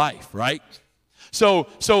given you life, right? So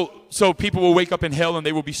people will wake up in hell and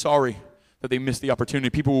they will be sorry that they missed the opportunity.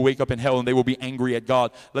 People will wake up in hell and they will be angry at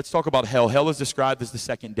God. Let's talk about hell. Hell is described as the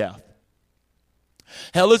second death.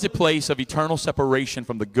 Hell is a place of eternal separation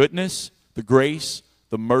from the goodness, the grace,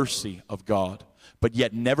 the mercy of God. but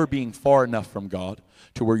yet never being far enough from God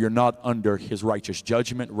to where you're not under his righteous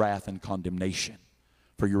judgment, wrath, and condemnation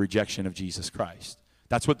for your rejection of Jesus Christ.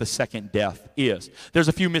 That's what the second death is. There's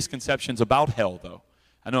a few misconceptions about hell, though.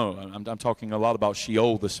 I know I'm talking a lot about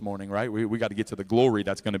Sheol this morning, right? We got to get to the glory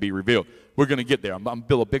that's going to be revealed. We're going to get there. I'm going to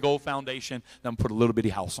build a big old foundation, then I'm going to put a little bitty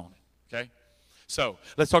house on it, okay? So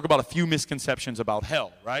let's talk about a few misconceptions about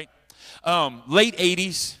hell, right? Late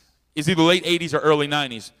 80s, is either late 80s or early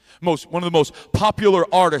 90s. One of the most popular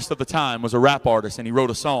artists of the time was a rap artist, and he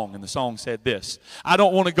wrote a song, and the song said this: I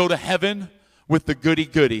don't want to go to heaven with the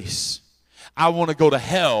goody-goodies. I want to go to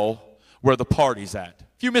hell where the party's at.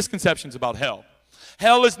 A few misconceptions about hell.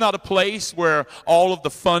 Hell is not a place where all of the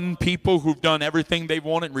fun people who've done everything they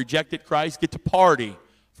wanted and rejected Christ get to party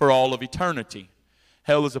for all of eternity.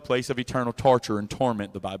 Hell is a place of eternal torture and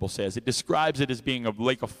torment, the Bible says. It describes it as being a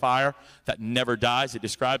lake of fire that never dies. It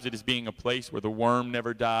describes it as being a place where the worm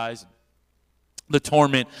never dies. The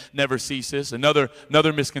torment never ceases. Another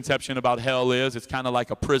misconception about hell is it's kind of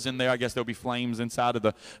like a prison there. I guess there'll be flames inside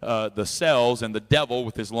of the cells, and the devil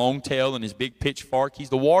with his long tail and his big pitchfork, he's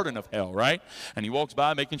the warden of hell, right? And he walks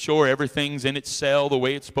by making sure everything's in its cell the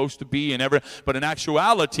way it's supposed to be. But in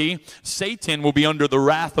actuality, Satan will be under the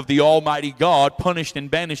wrath of the Almighty God, punished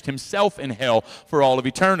and banished himself in hell for all of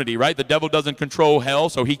eternity, right? The devil doesn't control hell,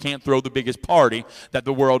 so he can't throw the biggest party that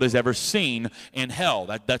the world has ever seen in hell.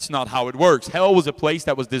 That's not how it works. Hell was a place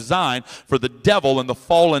that was designed for the devil and the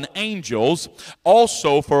fallen angels,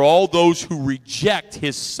 also for all those who reject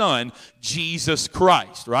his son, Jesus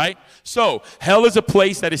Christ, right? So, hell is a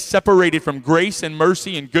place that is separated from grace and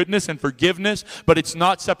mercy and goodness and forgiveness, but it's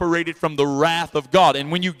not separated from the wrath of God.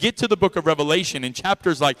 And when you get to the book of Revelation, in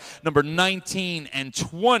chapters like number 19 and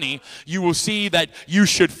 20, you will see that you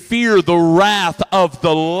should fear the wrath of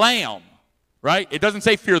the Lamb. Right? It doesn't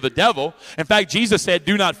say fear the devil. In fact, Jesus said,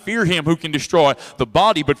 do not fear him who can destroy the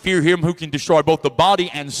body, but fear him who can destroy both the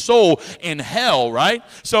body and soul in hell, right?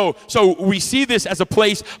 So we see this as a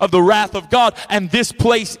place of the wrath of God, and this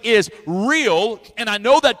place is real. And I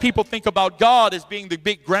know that people think about God as being the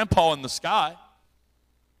big grandpa in the sky.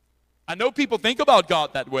 I know people think about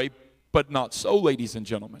God that way, but not so, ladies and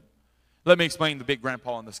gentlemen. Let me explain the big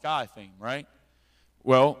grandpa in the sky thing, right?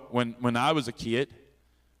 Well, when I was a kid,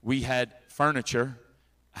 we had furniture.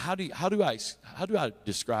 How do I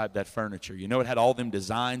describe that furniture? You know, it had all them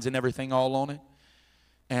designs and everything all on it,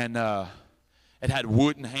 and it had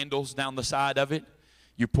wooden handles down the side of it.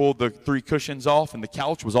 You pulled the 3 cushions off, and the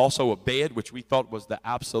couch was also a bed, which we thought was the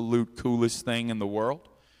absolute coolest thing in the world,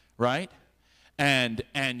 right? And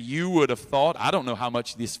you would have thought, I don't know how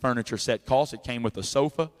much this furniture set cost. It came with a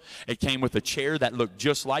sofa. It came with a chair that looked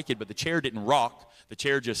just like it, but the chair didn't rock. The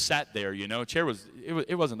chair just sat there, you know.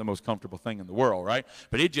 It wasn't the most comfortable thing in the world, right?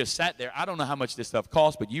 But it just sat there. I don't know how much this stuff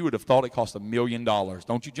cost, but you would have thought it cost $1 million.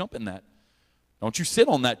 Don't you jump in that. Don't you sit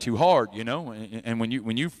on that too hard, you know. And when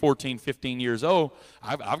you're 14, 15 years old,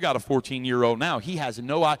 I've got a 14-year-old now. He has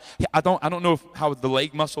no idea. I don't know how the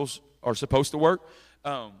leg muscles are supposed to work.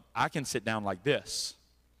 I can sit down like this.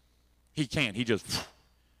 He can't. He just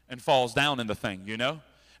and falls down in the thing, you know.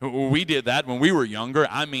 We did that when we were younger.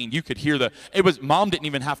 I mean, you could hear Mom didn't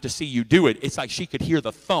even have to see you do it. It's like she could hear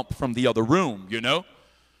the thump from the other room, you know.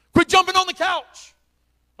 Quit jumping on the couch.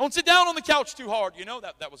 Don't sit down on the couch too hard, you know.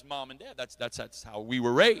 That was Mom and Dad. That's how we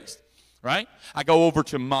were raised, right? I go over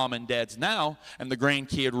to Mom and Dad's now, and the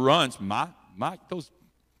grandkid runs. Those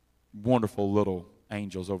wonderful little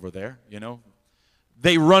angels over there, you know.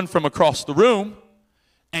 They run from across the room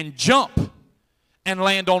and jump and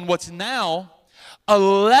land on what's now a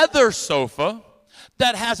leather sofa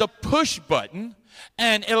that has a push button,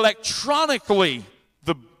 and electronically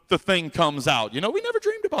the thing comes out. You know, we never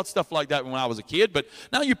dreamed about stuff like that when I was a kid, but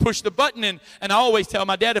now you push the button, and I always tell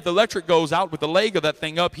my dad if the electric goes out with the leg of that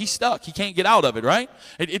thing up, he's stuck. He can't get out of it, right?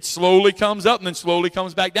 It slowly comes up and then slowly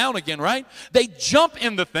comes back down again, right? They jump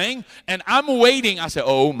in the thing, and I'm waiting. I say,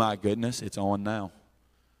 oh, my goodness, it's on now.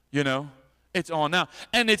 You know, it's on now.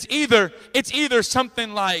 And it's either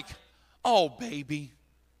something like, oh, baby.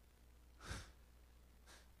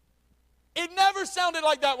 It never sounded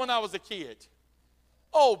like that when I was a kid.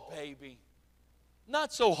 Oh, baby.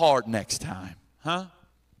 Not so hard next time, huh?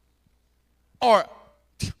 Or,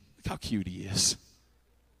 look how cute he is.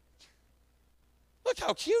 Look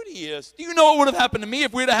how cute he is. Do you know what would have happened to me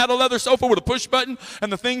if we'd have had a leather sofa with a push button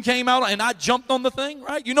and the thing came out and I jumped on the thing,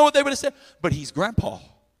 right? You know what they would have said? But he's grandpa.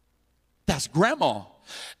 That's grandma.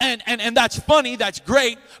 And that's funny, that's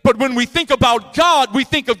great, but when we think about God, we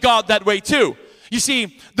think of God that way too. You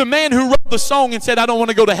see, the man who wrote the song and said, I don't want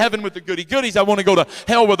to go to heaven with the goody-goodies, I want to go to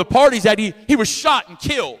hell where the party's at, he was shot and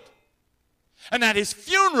killed. And at his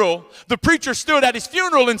funeral, the preacher stood at his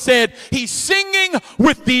funeral and said, he's singing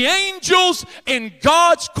with the angels in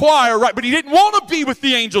God's choir, right? But he didn't want to be with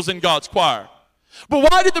the angels in God's choir.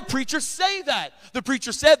 But why did the preacher say that? The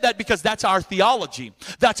preacher said that because that's our theology.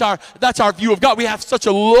 That's our view of God. We have such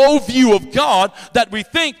a low view of God that we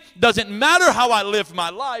think doesn't matter how I live my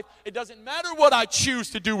life. It doesn't matter what I choose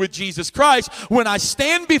to do with Jesus Christ. When I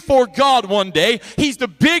stand before God one day, he's the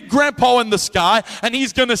big grandpa in the sky, and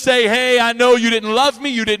he's going to say, hey, I know you didn't love me,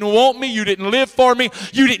 you didn't want me, you didn't live for me,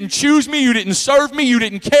 you didn't choose me, you didn't serve me, you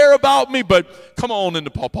didn't care about me, but come on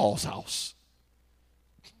into Papa's house.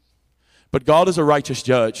 But God is a righteous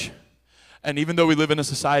judge. And even though we live in a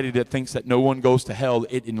society that thinks that no one goes to hell,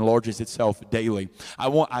 it enlarges itself daily.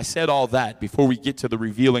 I said all that before we get to the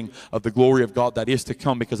revealing of the glory of God that is to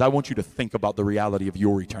come, because I want you to think about the reality of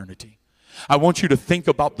your eternity. I want you to think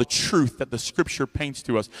about the truth that the Scripture paints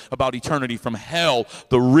to us about eternity. From hell,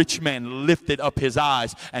 the rich man lifted up his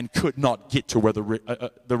eyes and could not get to where the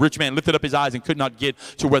rich man lifted up his eyes and could not get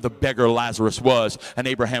to where the beggar Lazarus was and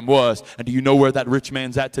Abraham was. And do you know where that rich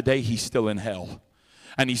man's at today? He's still in hell.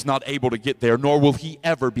 And he's not able to get there, nor will he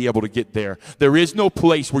ever be able to get there. There is no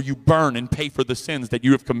place where you burn and pay for the sins that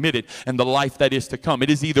you have committed and the life that is to come. It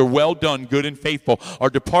is either well done, good and faithful, or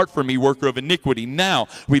depart from me, worker of iniquity. Now,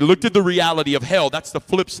 we looked at the reality of hell. That's the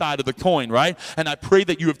flip side of the coin, right? And I pray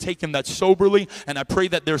that you have taken that soberly, and I pray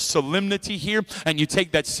that there's solemnity here, and you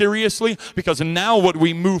take that seriously, because now what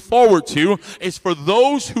we move forward to is for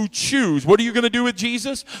those who choose. What are you going to do with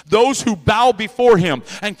Jesus? Those who bow before him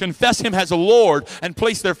and confess him as a Lord and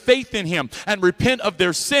place their faith in him and repent of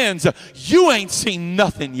their sins. You ain't seen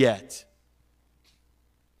nothing yet.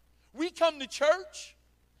 We come to church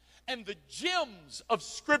and the gems of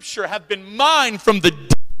Scripture have been mined from the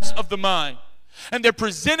depths of the mind, and they're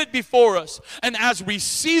presented before us. And as we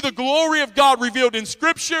see the glory of God revealed in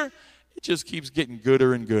Scripture, it just keeps getting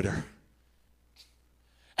gooder and gooder.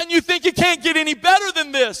 And you think it can't get any better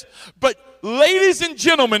than this. But ladies and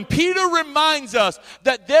gentlemen, Peter reminds us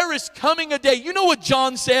that there is coming a day. You know what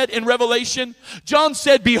John said in Revelation? John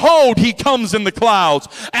said, behold, he comes in the clouds,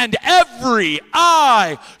 and every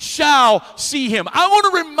eye shall see him. I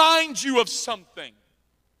want to remind you of something.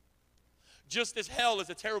 Just as hell is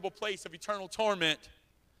a terrible place of eternal torment,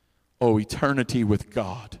 oh, eternity with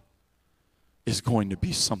God is going to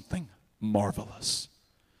be something marvelous.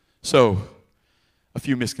 So, a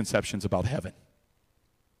few misconceptions about heaven,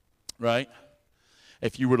 right?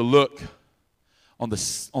 If you were to look on the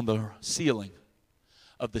ceiling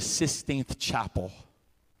of the Sistine Chapel,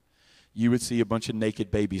 you would see a bunch of naked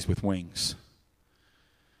babies with wings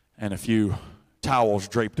and a few towels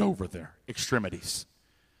draped over their extremities,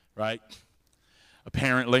 right?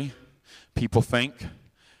 Apparently, people think,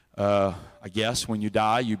 I guess, when you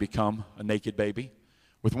die, you become a naked baby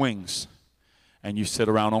with wings, and you sit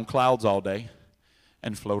around on clouds all day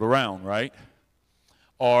and float around, right?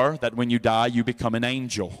 Or that when you die, you become an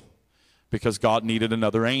angel because God needed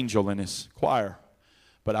another angel in his choir.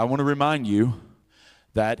 But I want to remind you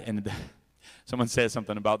that, and someone said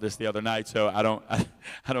something about this the other night, so I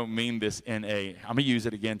don't mean this in I'm going to use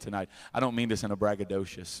it again tonight. I don't mean this in a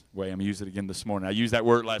braggadocious way. I'm going to use it again this morning. I used that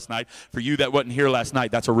word last night. For you that wasn't here last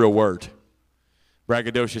night, that's a real word.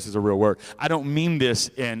 Braggadocious is a real word. I don't mean this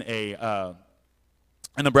in a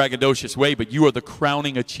braggadocious way, but you are the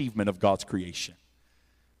crowning achievement of God's creation,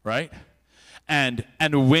 right? And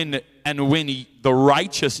when the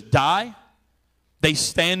righteous die, they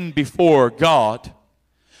stand before God,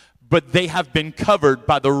 but they have been covered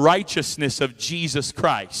by the righteousness of Jesus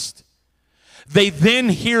Christ. They then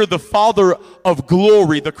hear the Father of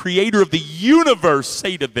glory, the creator of the universe,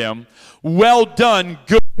 say to them, well done,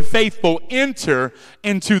 good and faithful, enter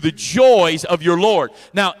into the joys of your Lord.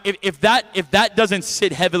 Now, if that doesn't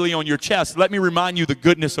sit heavily on your chest, let me remind you the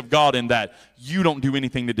goodness of God in that. You don't do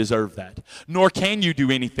anything to deserve that. Nor can you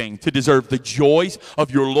do anything to deserve the joys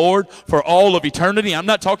of your Lord for all of eternity. I'm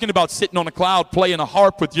not talking about sitting on a cloud playing a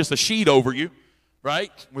harp with just a sheet over you,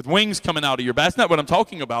 right? With wings coming out of your back. That's not what I'm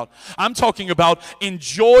talking about. I'm talking about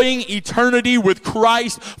enjoying eternity with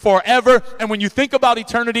Christ forever. And when you think about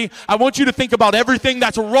eternity, I want you to think about everything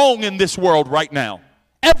that's wrong in this world right now.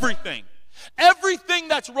 Everything. Everything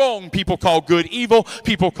that's wrong, people call good evil,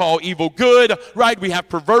 people call evil good, right? We have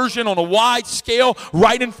perversion on a wide scale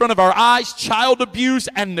right in front of our eyes, child abuse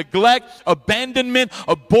and neglect, abandonment,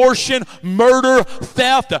 abortion, murder,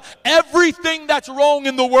 theft. Everything that's wrong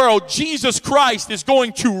in the world, Jesus Christ is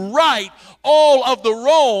going to right all of the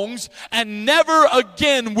wrongs, and never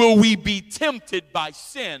again will we be tempted by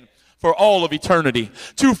sin. for all of eternity,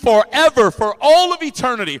 to forever, for all of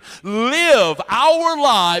eternity, live our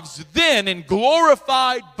lives then in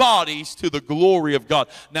glorified bodies to the glory of God.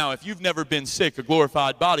 Now, if you've never been sick, a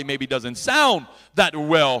glorified body maybe doesn't sound that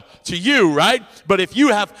well to you, right? But if you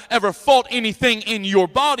have ever felt anything in your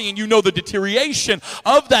body and you know the deterioration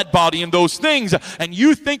of that body and those things, and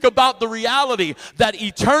you think about the reality that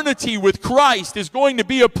eternity with Christ is going to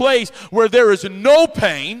be a place where there is no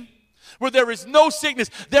pain, where there is no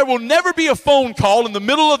sickness, there will never be a phone call in the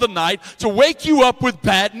middle of the night to wake you up with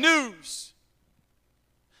bad news.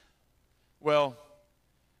 Well,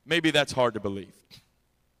 maybe that's hard to believe.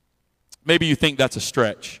 Maybe you think that's a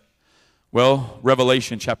stretch. Well,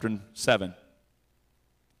 Revelation chapter 7.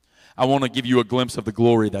 I want to give you a glimpse of the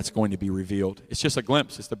glory that's going to be revealed. It's just a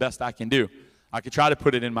glimpse. It's the best I can do. I could try to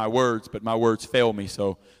put it in my words, but my words fail me.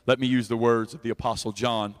 So let me use the words of the Apostle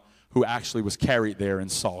John, who actually was carried there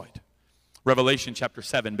and saw it. Revelation chapter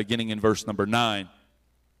 7, beginning in verse number 9.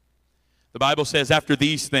 The Bible says, after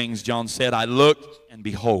these things, John said, I looked, and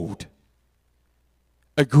behold,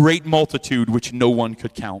 a great multitude which no one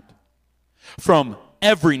could count, from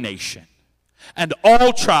every nation, and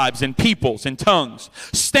all tribes and peoples and tongues,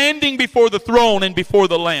 standing before the throne and before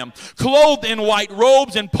the Lamb, clothed in white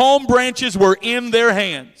robes, and palm branches were in their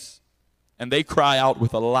hands. And they cry out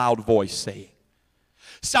with a loud voice, saying,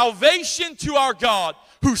 Salvation to our God,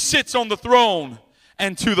 who sits on the throne,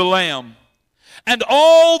 and to the Lamb. And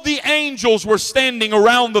all the angels were standing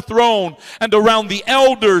around the throne and around the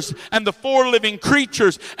elders and the four living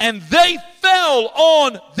creatures, and they fell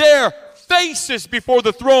on their faces before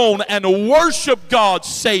the throne and worshiped God,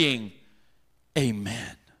 saying,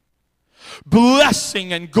 Amen.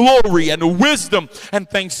 Blessing and glory and wisdom and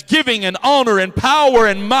thanksgiving and honor and power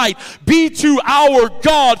and might be to our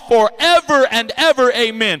God forever and ever.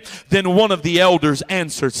 Amen. Then one of the elders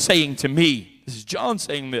answered, saying to me, this is John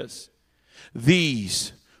saying this,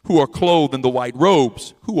 these who are clothed in the white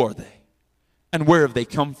robes, who are they? And where have they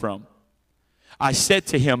come from? I said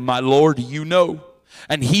to him, my Lord, you know.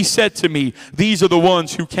 And he said to me, these are the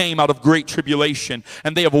ones who came out of great tribulation,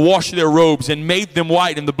 and they have washed their robes and made them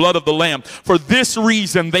white in the blood of the Lamb. For this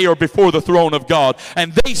reason they are before the throne of God,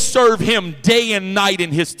 and they serve him day and night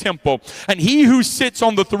in his temple. And he who sits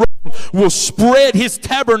on the throne will spread his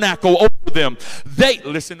tabernacle over them.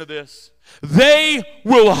 Listen to this, they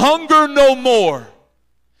will hunger no more.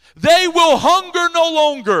 They will hunger no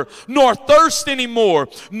longer, nor thirst anymore,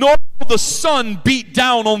 nor will the sun beat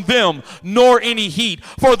down on them, nor any heat.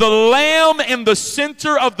 For the Lamb in the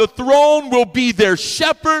center of the throne will be their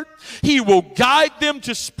shepherd. He will guide them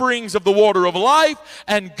to springs of the water of life,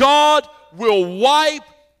 and God will wipe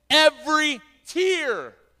every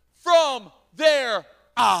tear from their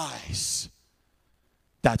eyes.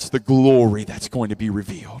 That's the glory that's going to be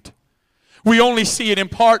revealed. We only see it in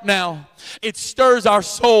part now. It stirs our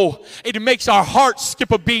soul. It makes our hearts skip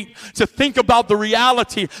a beat to think about the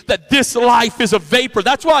reality that this life is a vapor.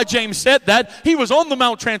 That's why James said that. He was on the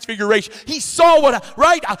Mount Transfiguration. He saw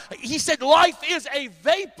right? He said life is a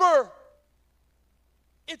vapor.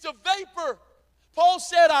 It's a vapor. Paul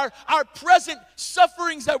said our present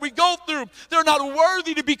sufferings that we go through, they're not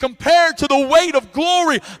worthy to be compared to the weight of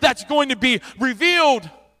glory that's going to be revealed.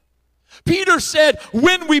 Peter said,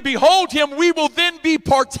 when we behold him, we will then be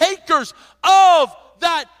partakers of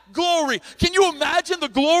that glory. Can you imagine the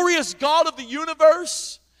glorious God of the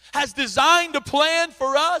universe has designed a plan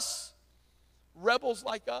for us? Rebels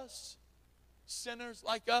like us, sinners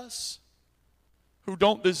like us, who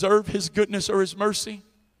don't deserve his goodness or his mercy.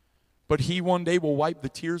 But he one day will wipe the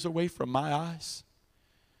tears away from my eyes.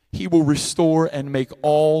 He will restore and make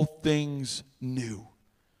all things new.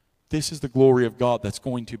 This is the glory of God that's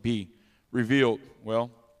going to be revealed. Well,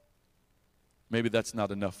 maybe that's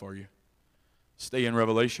not enough for you. Stay in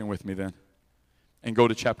Revelation with me then and go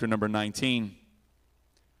to chapter number 19.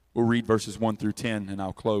 We'll read verses 1 through 10 and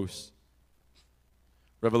I'll close.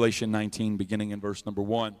 Revelation 19, beginning in verse number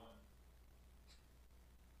 1.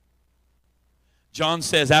 John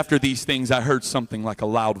says, after these things I heard something like a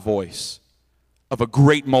loud voice of a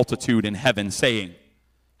great multitude in heaven saying,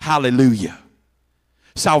 Hallelujah.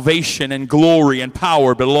 Salvation and glory and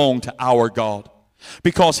power belong to our God,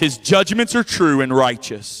 because his judgments are true and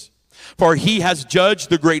righteous. For he has judged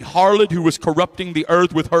the great harlot who was corrupting the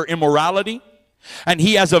earth with her immorality, and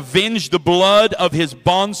he has avenged the blood of his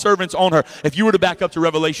bondservants on her. If you were to back up to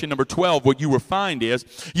Revelation number 12, what you would find is,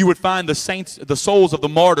 you would find the saints, the souls of the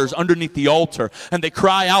martyrs underneath the altar, and they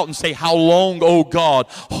cry out and say, how long, O God,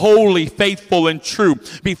 holy, faithful, and true,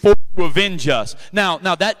 before you avenge us. Now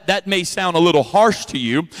that may sound a little harsh to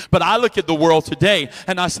you, but I look at the world today,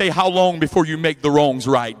 and I say, how long before you make the wrongs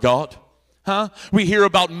right, God? Huh? We hear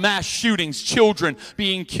about mass shootings, children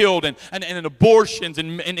being killed, and abortions,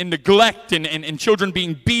 and neglect, and children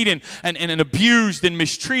being beaten, and abused and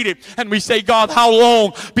mistreated. And we say, God, how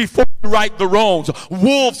long before you right the wrongs?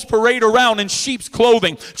 Wolves parade around in sheep's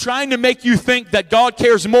clothing, trying to make you think that God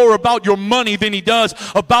cares more about your money than he does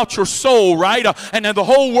about your soul, right? And the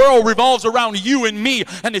whole world revolves around you and me,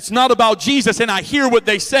 and it's not about Jesus. And I hear what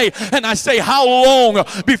they say, and I say, how long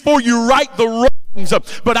before you right the wrongs?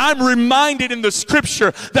 But I'm reminded in the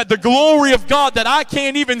scripture that the glory of God that I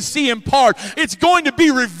can't even see in part, it's going to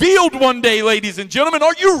be revealed one day, ladies and gentlemen.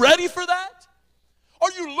 Are you ready for that?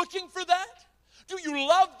 Are you looking for that? Do you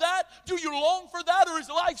love that? Do you long for that? Or is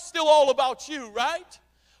life still all about you, right?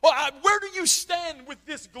 Well, where do you stand with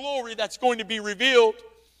this glory that's going to be revealed?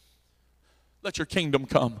 Let your kingdom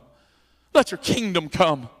come. Let your kingdom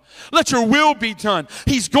come. Let your will be done.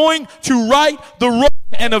 He's going to right the wrong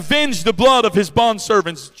and avenge the blood of his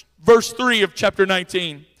bondservants. Verse 3 of chapter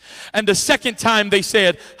 19. And the second time they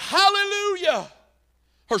said, hallelujah.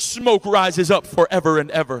 Her smoke rises up forever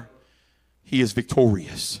and ever. He is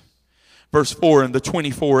victorious. Verse 4, and the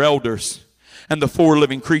 24 elders and the 4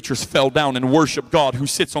 living creatures fell down and worshiped God who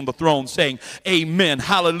sits on the throne, saying, amen,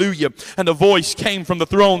 hallelujah. And a voice came from the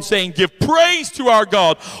throne saying, give praise to our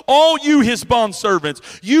God, all you his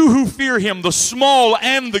bondservants, you who fear him, the small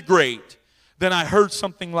and the great. Then I heard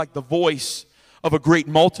something like the voice of a great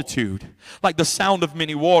multitude, like the sound of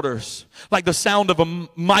many waters, like the sound of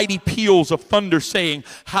mighty peals of thunder, saying,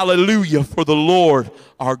 hallelujah, for the Lord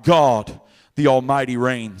our God, the Almighty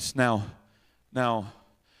reigns. Now,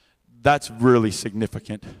 that's really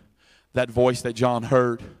significant. That voice that John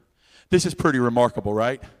heard. This is pretty remarkable,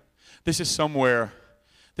 right? This is somewhere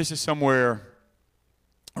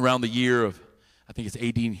around the year of, I think it's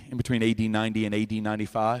AD, in between AD 90 and AD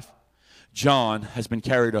 95. John has been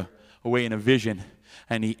carried away in a vision,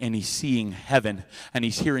 and he's seeing heaven, and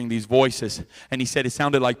he's hearing these voices, and he said it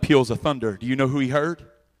sounded like peals of thunder. Do you know who he heard?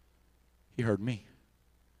 He heard me.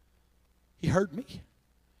 He heard me.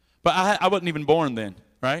 But I wasn't even born then,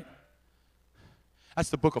 right? That's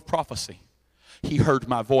the book of prophecy. He heard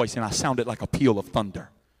my voice, and I sounded like a peal of thunder.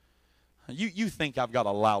 You think I've got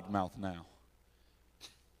a loud mouth now.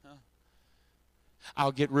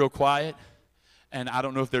 I'll get real quiet, and I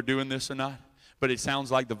don't know if they're doing this or not, but it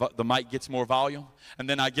sounds like the mic gets more volume, and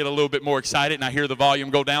then I get a little bit more excited, and I hear the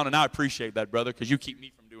volume go down, and I appreciate that, brother, because you keep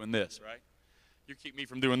me from doing this, right? You keep me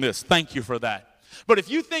from doing this. Thank you for that. But if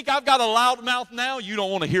you think I've got a loud mouth now, you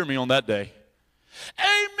don't want to hear me on that day.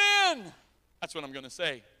 Amen. That's what I'm going to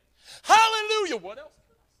say. Hallelujah. What else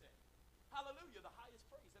could I say? Hallelujah, the highest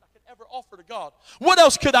praise that I could ever offer to God. What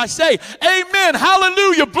else could I say? Amen.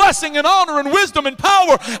 Hallelujah. Blessing and honor and wisdom and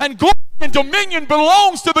power and glory and dominion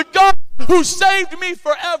belongs to the God who saved me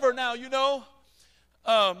forever. Now, you know,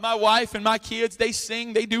 my wife and my kids, they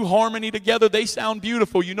sing, they do harmony together, they sound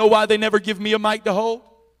beautiful. You know why they never give me a mic to hold?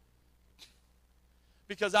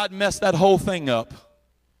 Because I'd mess that whole thing up.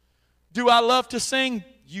 Do I love to sing?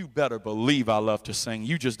 You better believe I love to sing.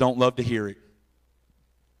 You just don't love to hear it.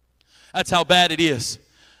 That's how bad it is.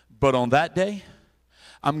 But on that day,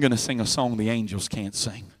 I'm going to sing a song the angels can't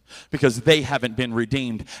sing, because they haven't been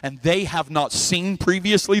redeemed, and they have not seen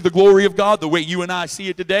previously the glory of God the way you and I see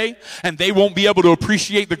it today, and they won't be able to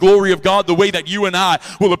appreciate the glory of God the way that you and I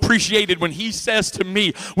will appreciate it when he says to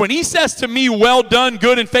me, well done,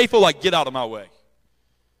 good and faithful, like, get out of my way.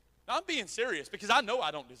 Now, I'm being serious, because I know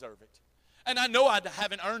I don't deserve it, and I know I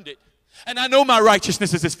haven't earned it, and I know my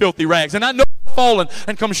righteousness is as filthy rags, and I know I've fallen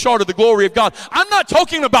and come short of the glory of God. I'm not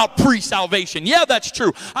talking about pre-salvation. Yeah, that's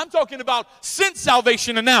true. I'm talking about since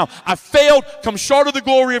salvation and now. I failed, come short of the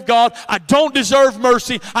glory of God. I don't deserve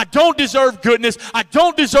mercy. I don't deserve goodness. I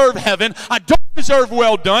don't deserve heaven. I don't deserve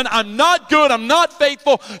well done. I'm not good. I'm not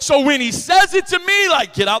faithful. So when he says it to me,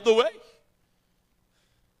 like, get out the way.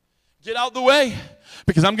 Get out the way.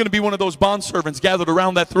 Because I'm going to be one of those bondservants gathered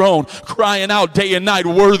around that throne, crying out day and night,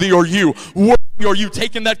 worthy are you, worthy are you,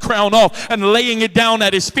 taking that crown off and laying it down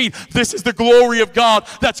at his feet. This is the glory of God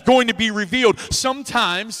that's going to be revealed.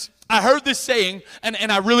 Sometimes, I heard this saying, and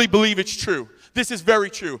I really believe it's true. This is very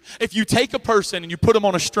true. If you take a person and you put them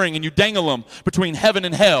on a string and you dangle them between heaven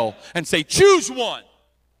and hell and say, choose one.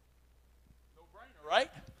 No-brainer, right?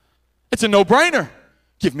 It's a no-brainer.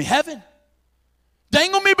 Give me heaven.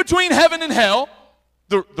 Dangle me between heaven and hell.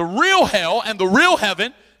 The real hell and the real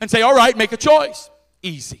heaven, and say, all right, make a choice.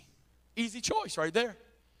 Easy. Easy choice right there.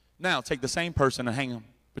 Now take the same person and hang them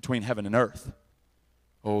between heaven and earth.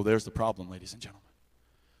 Oh, there's the problem, ladies and gentlemen.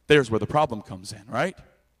 There's where the problem comes in, right?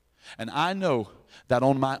 And I know that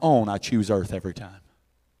on my own, I choose earth every time.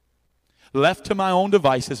 Left to my own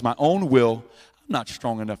devices, my own will, I'm not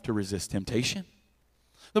strong enough to resist temptation.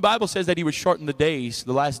 The Bible says that he would shorten the days,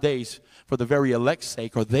 the last days, for the very elect's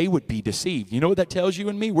sake, or they would be deceived. You know what that tells you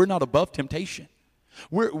and me? We're not above temptation.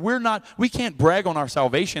 We can't brag on our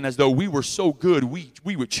salvation as though we were so good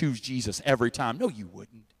we would choose Jesus every time. No, you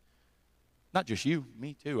wouldn't. Not just you,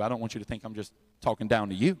 me too. I don't want you to think I'm just talking down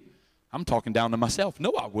to you. I'm talking down to myself.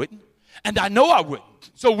 No, I wouldn't. And I know I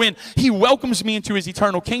wouldn't. So when he welcomes me into his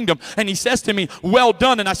eternal kingdom and he says to me, well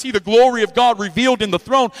done, and I see the glory of God revealed in the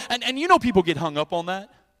throne, and you know people get hung up on that.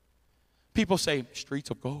 People say, streets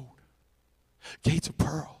of gold, gates of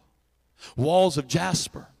pearl, walls of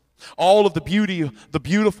jasper, all of the beauty, the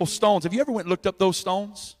beautiful stones. Have you ever went and looked up those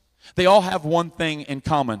stones? They all have one thing in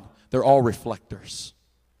common. They're all reflectors.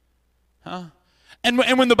 Huh? And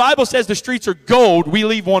when the Bible says the streets are gold, we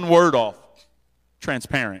leave one word off.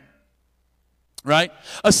 Transparent. Right?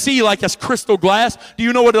 A sea like as crystal glass. Do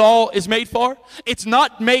you know what it all is made for? It's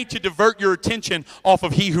not made to divert your attention off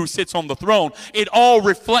of he who sits on the throne. It all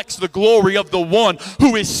reflects the glory of the one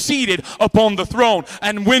who is seated upon the throne.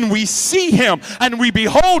 And when we see him and we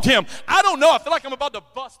behold him, I don't know, I feel like I'm about to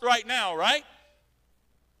bust right now, right?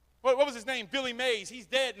 What was his name? Billy Mays. He's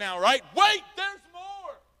dead now, right? Wait, there's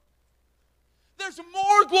more. There's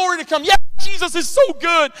more glory to come. Yeah, Jesus is so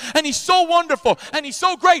good and he's so wonderful and he's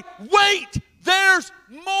so great. Wait. There's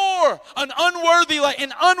more. An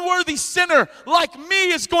unworthy sinner like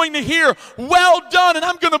me is going to hear, well done, and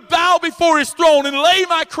I'm going to bow before his throne and lay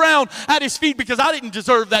my crown at his feet because I didn't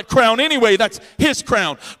deserve that crown anyway. That's his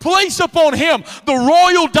crown. Place upon him the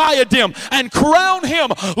royal diadem and crown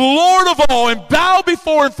him Lord of all and bow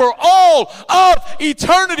before him for all of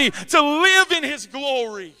eternity to live in his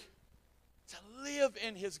glory. To live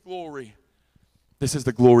in his glory. This is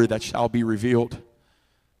the glory that shall be revealed.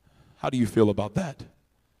 How do you feel about that?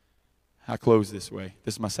 I close this way.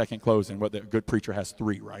 This is my second closing. What the good preacher has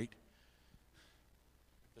 3, right?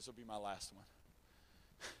 This will be my last one.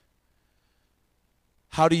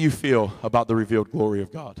 How do you feel about the revealed glory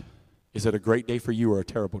of God? Is it a great day for you or a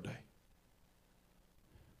terrible day?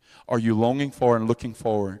 Are you longing for and looking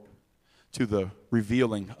forward to the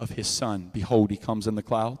revealing of his Son? Behold, he comes in the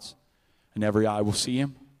clouds, and every eye will see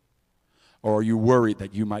him. Or are you worried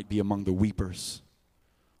that you might be among the weepers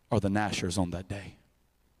or the gnashers on that day?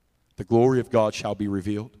 The glory of God shall be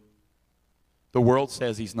revealed. The world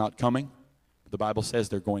says he's not coming. But the Bible says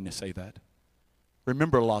they're going to say that.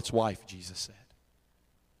 Remember Lot's wife, Jesus said.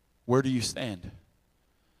 Where do you stand?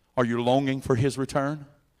 Are you longing for his return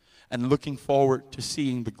and looking forward to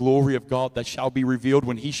seeing the glory of God that shall be revealed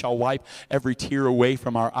when he shall wipe every tear away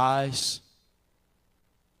from our eyes?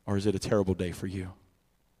 Or is it a terrible day for you?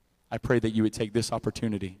 I pray that you would take this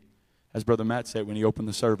opportunity. As Brother Matt said when he opened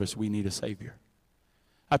the service, we need a Savior.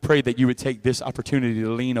 I pray that you would take this opportunity to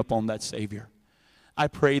lean upon that Savior. I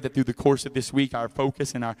pray that through the course of this week, our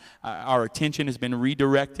focus and our attention has been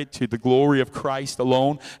redirected to the glory of Christ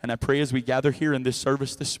alone. And I pray as we gather here in this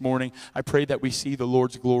service this morning, I pray that we see the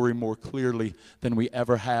Lord's glory more clearly than we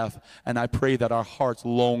ever have. And I pray that our hearts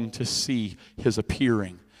long to see his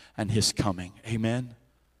appearing and his coming. Amen.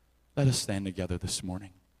 Let us stand together this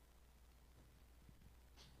morning.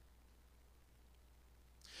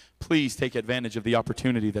 Please take advantage of the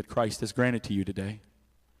opportunity that Christ has granted to you today.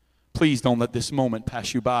 Please don't let this moment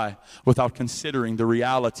pass you by without considering the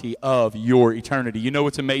reality of your eternity. You know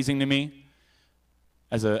what's amazing to me?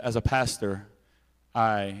 As a pastor,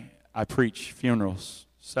 I preach funerals,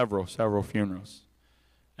 several funerals.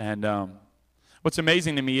 And what's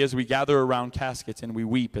amazing to me is we gather around caskets and we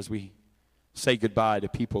weep as we say goodbye to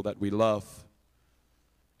people that we love.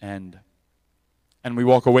 And we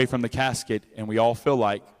walk away from the casket and we all feel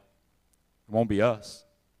like it won't be us.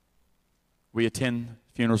 We attend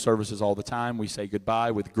funeral services all the time. We say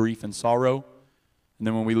goodbye with grief and sorrow. And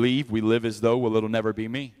then when we leave, we live as though, well, it'll never be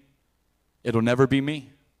me. It'll never be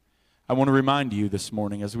me. I want to remind you this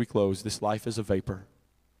morning as we close, this life is a vapor.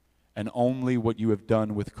 And only what you have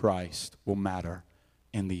done with Christ will matter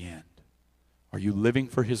in the end. Are you living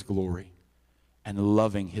for his glory and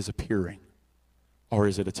loving his appearing? Or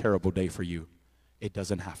is it a terrible day for you? It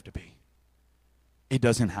doesn't have to be. It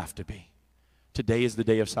doesn't have to be. Today is the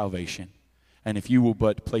day of salvation. And if you will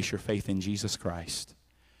but place your faith in Jesus Christ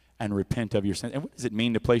and repent of your sin. And what does it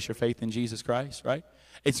mean to place your faith in Jesus Christ, right?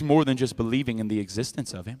 It's more than just believing in the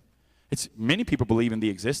existence of him. Many people believe in the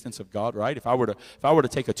existence of God, right? If I were to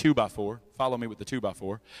take a 2x4, follow me with the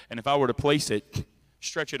 2x4, and if I were to place it,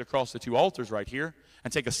 stretch it across the 2 altars right here,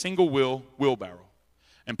 and take a single wheelbarrow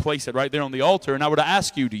and place it right there on the altar, and I were to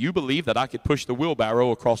ask you, do you believe that I could push the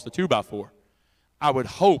wheelbarrow across the 2x4? I would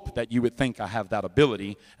hope that you would think I have that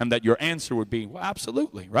ability and that your answer would be, well,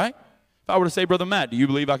 absolutely, right? If I were to say, Brother Matt, do you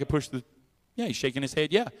believe I could push the Yeah, he's shaking his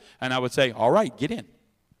head, yeah. And I would say, all right, get in.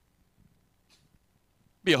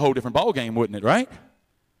 Be a whole different ball game, wouldn't it, right?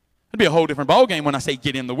 It'd be a whole different ball game when I say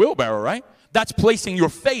get in the wheelbarrow, right? That's placing your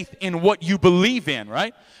faith in what you believe in,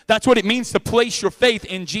 right? That's what it means to place your faith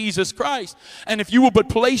in Jesus Christ. And if you will but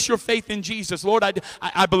place your faith in Jesus, Lord,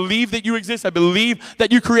 I believe that you exist. I believe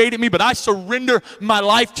that you created me, but I surrender my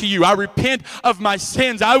life to you. I repent of my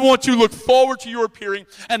sins. I want to look forward to your appearing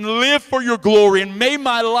and live for your glory. And may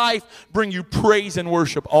my life bring you praise and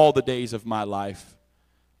worship all the days of my life.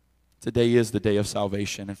 Today is the day of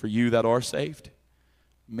salvation. And for you that are saved,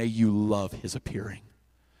 may you love his appearing.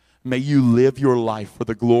 May you live your life for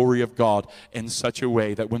the glory of God in such a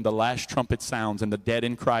way that when the last trumpet sounds and the dead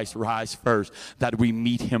in Christ rise first, that we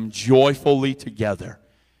meet him joyfully together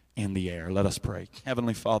in the air. Let us pray.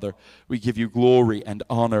 Heavenly Father, we give you glory and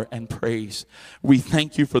honor and praise. We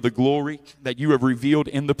thank you for the glory that you have revealed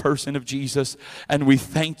in the person of Jesus, and we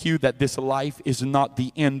thank you that this life is not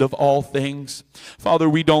the end of all things. Father,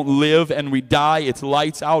 we don't live and we die. It's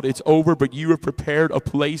lights out, it's over, but you have prepared a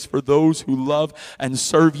place for those who love and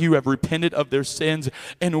serve you, have repented of their sins,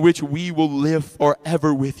 in which we will live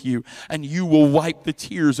forever with you, and you will wipe the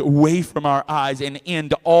tears away from our eyes and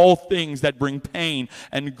end all things that bring pain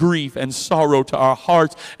and grief and sorrow to our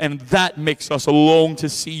hearts, and that makes us long to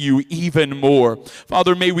see you even more.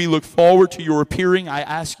 Father, may we look forward to your appearing. I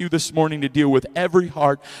ask you this morning to deal with every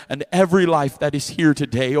heart and every life that is here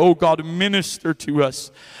today. Oh God, minister to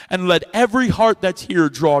us and let every heart that's here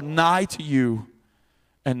draw nigh to you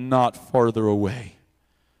and not farther away.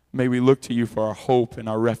 May we look to you for our hope and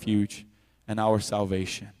our refuge and our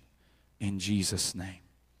salvation. In Jesus' name,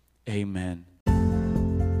 amen.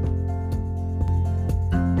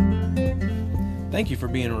 Thank you for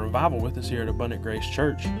being in revival with us here at Abundant Grace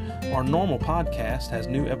Church. Our normal podcast has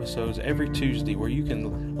new episodes every Tuesday where you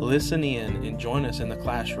can listen in and join us in the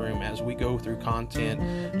classroom as we go through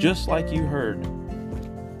content just like you heard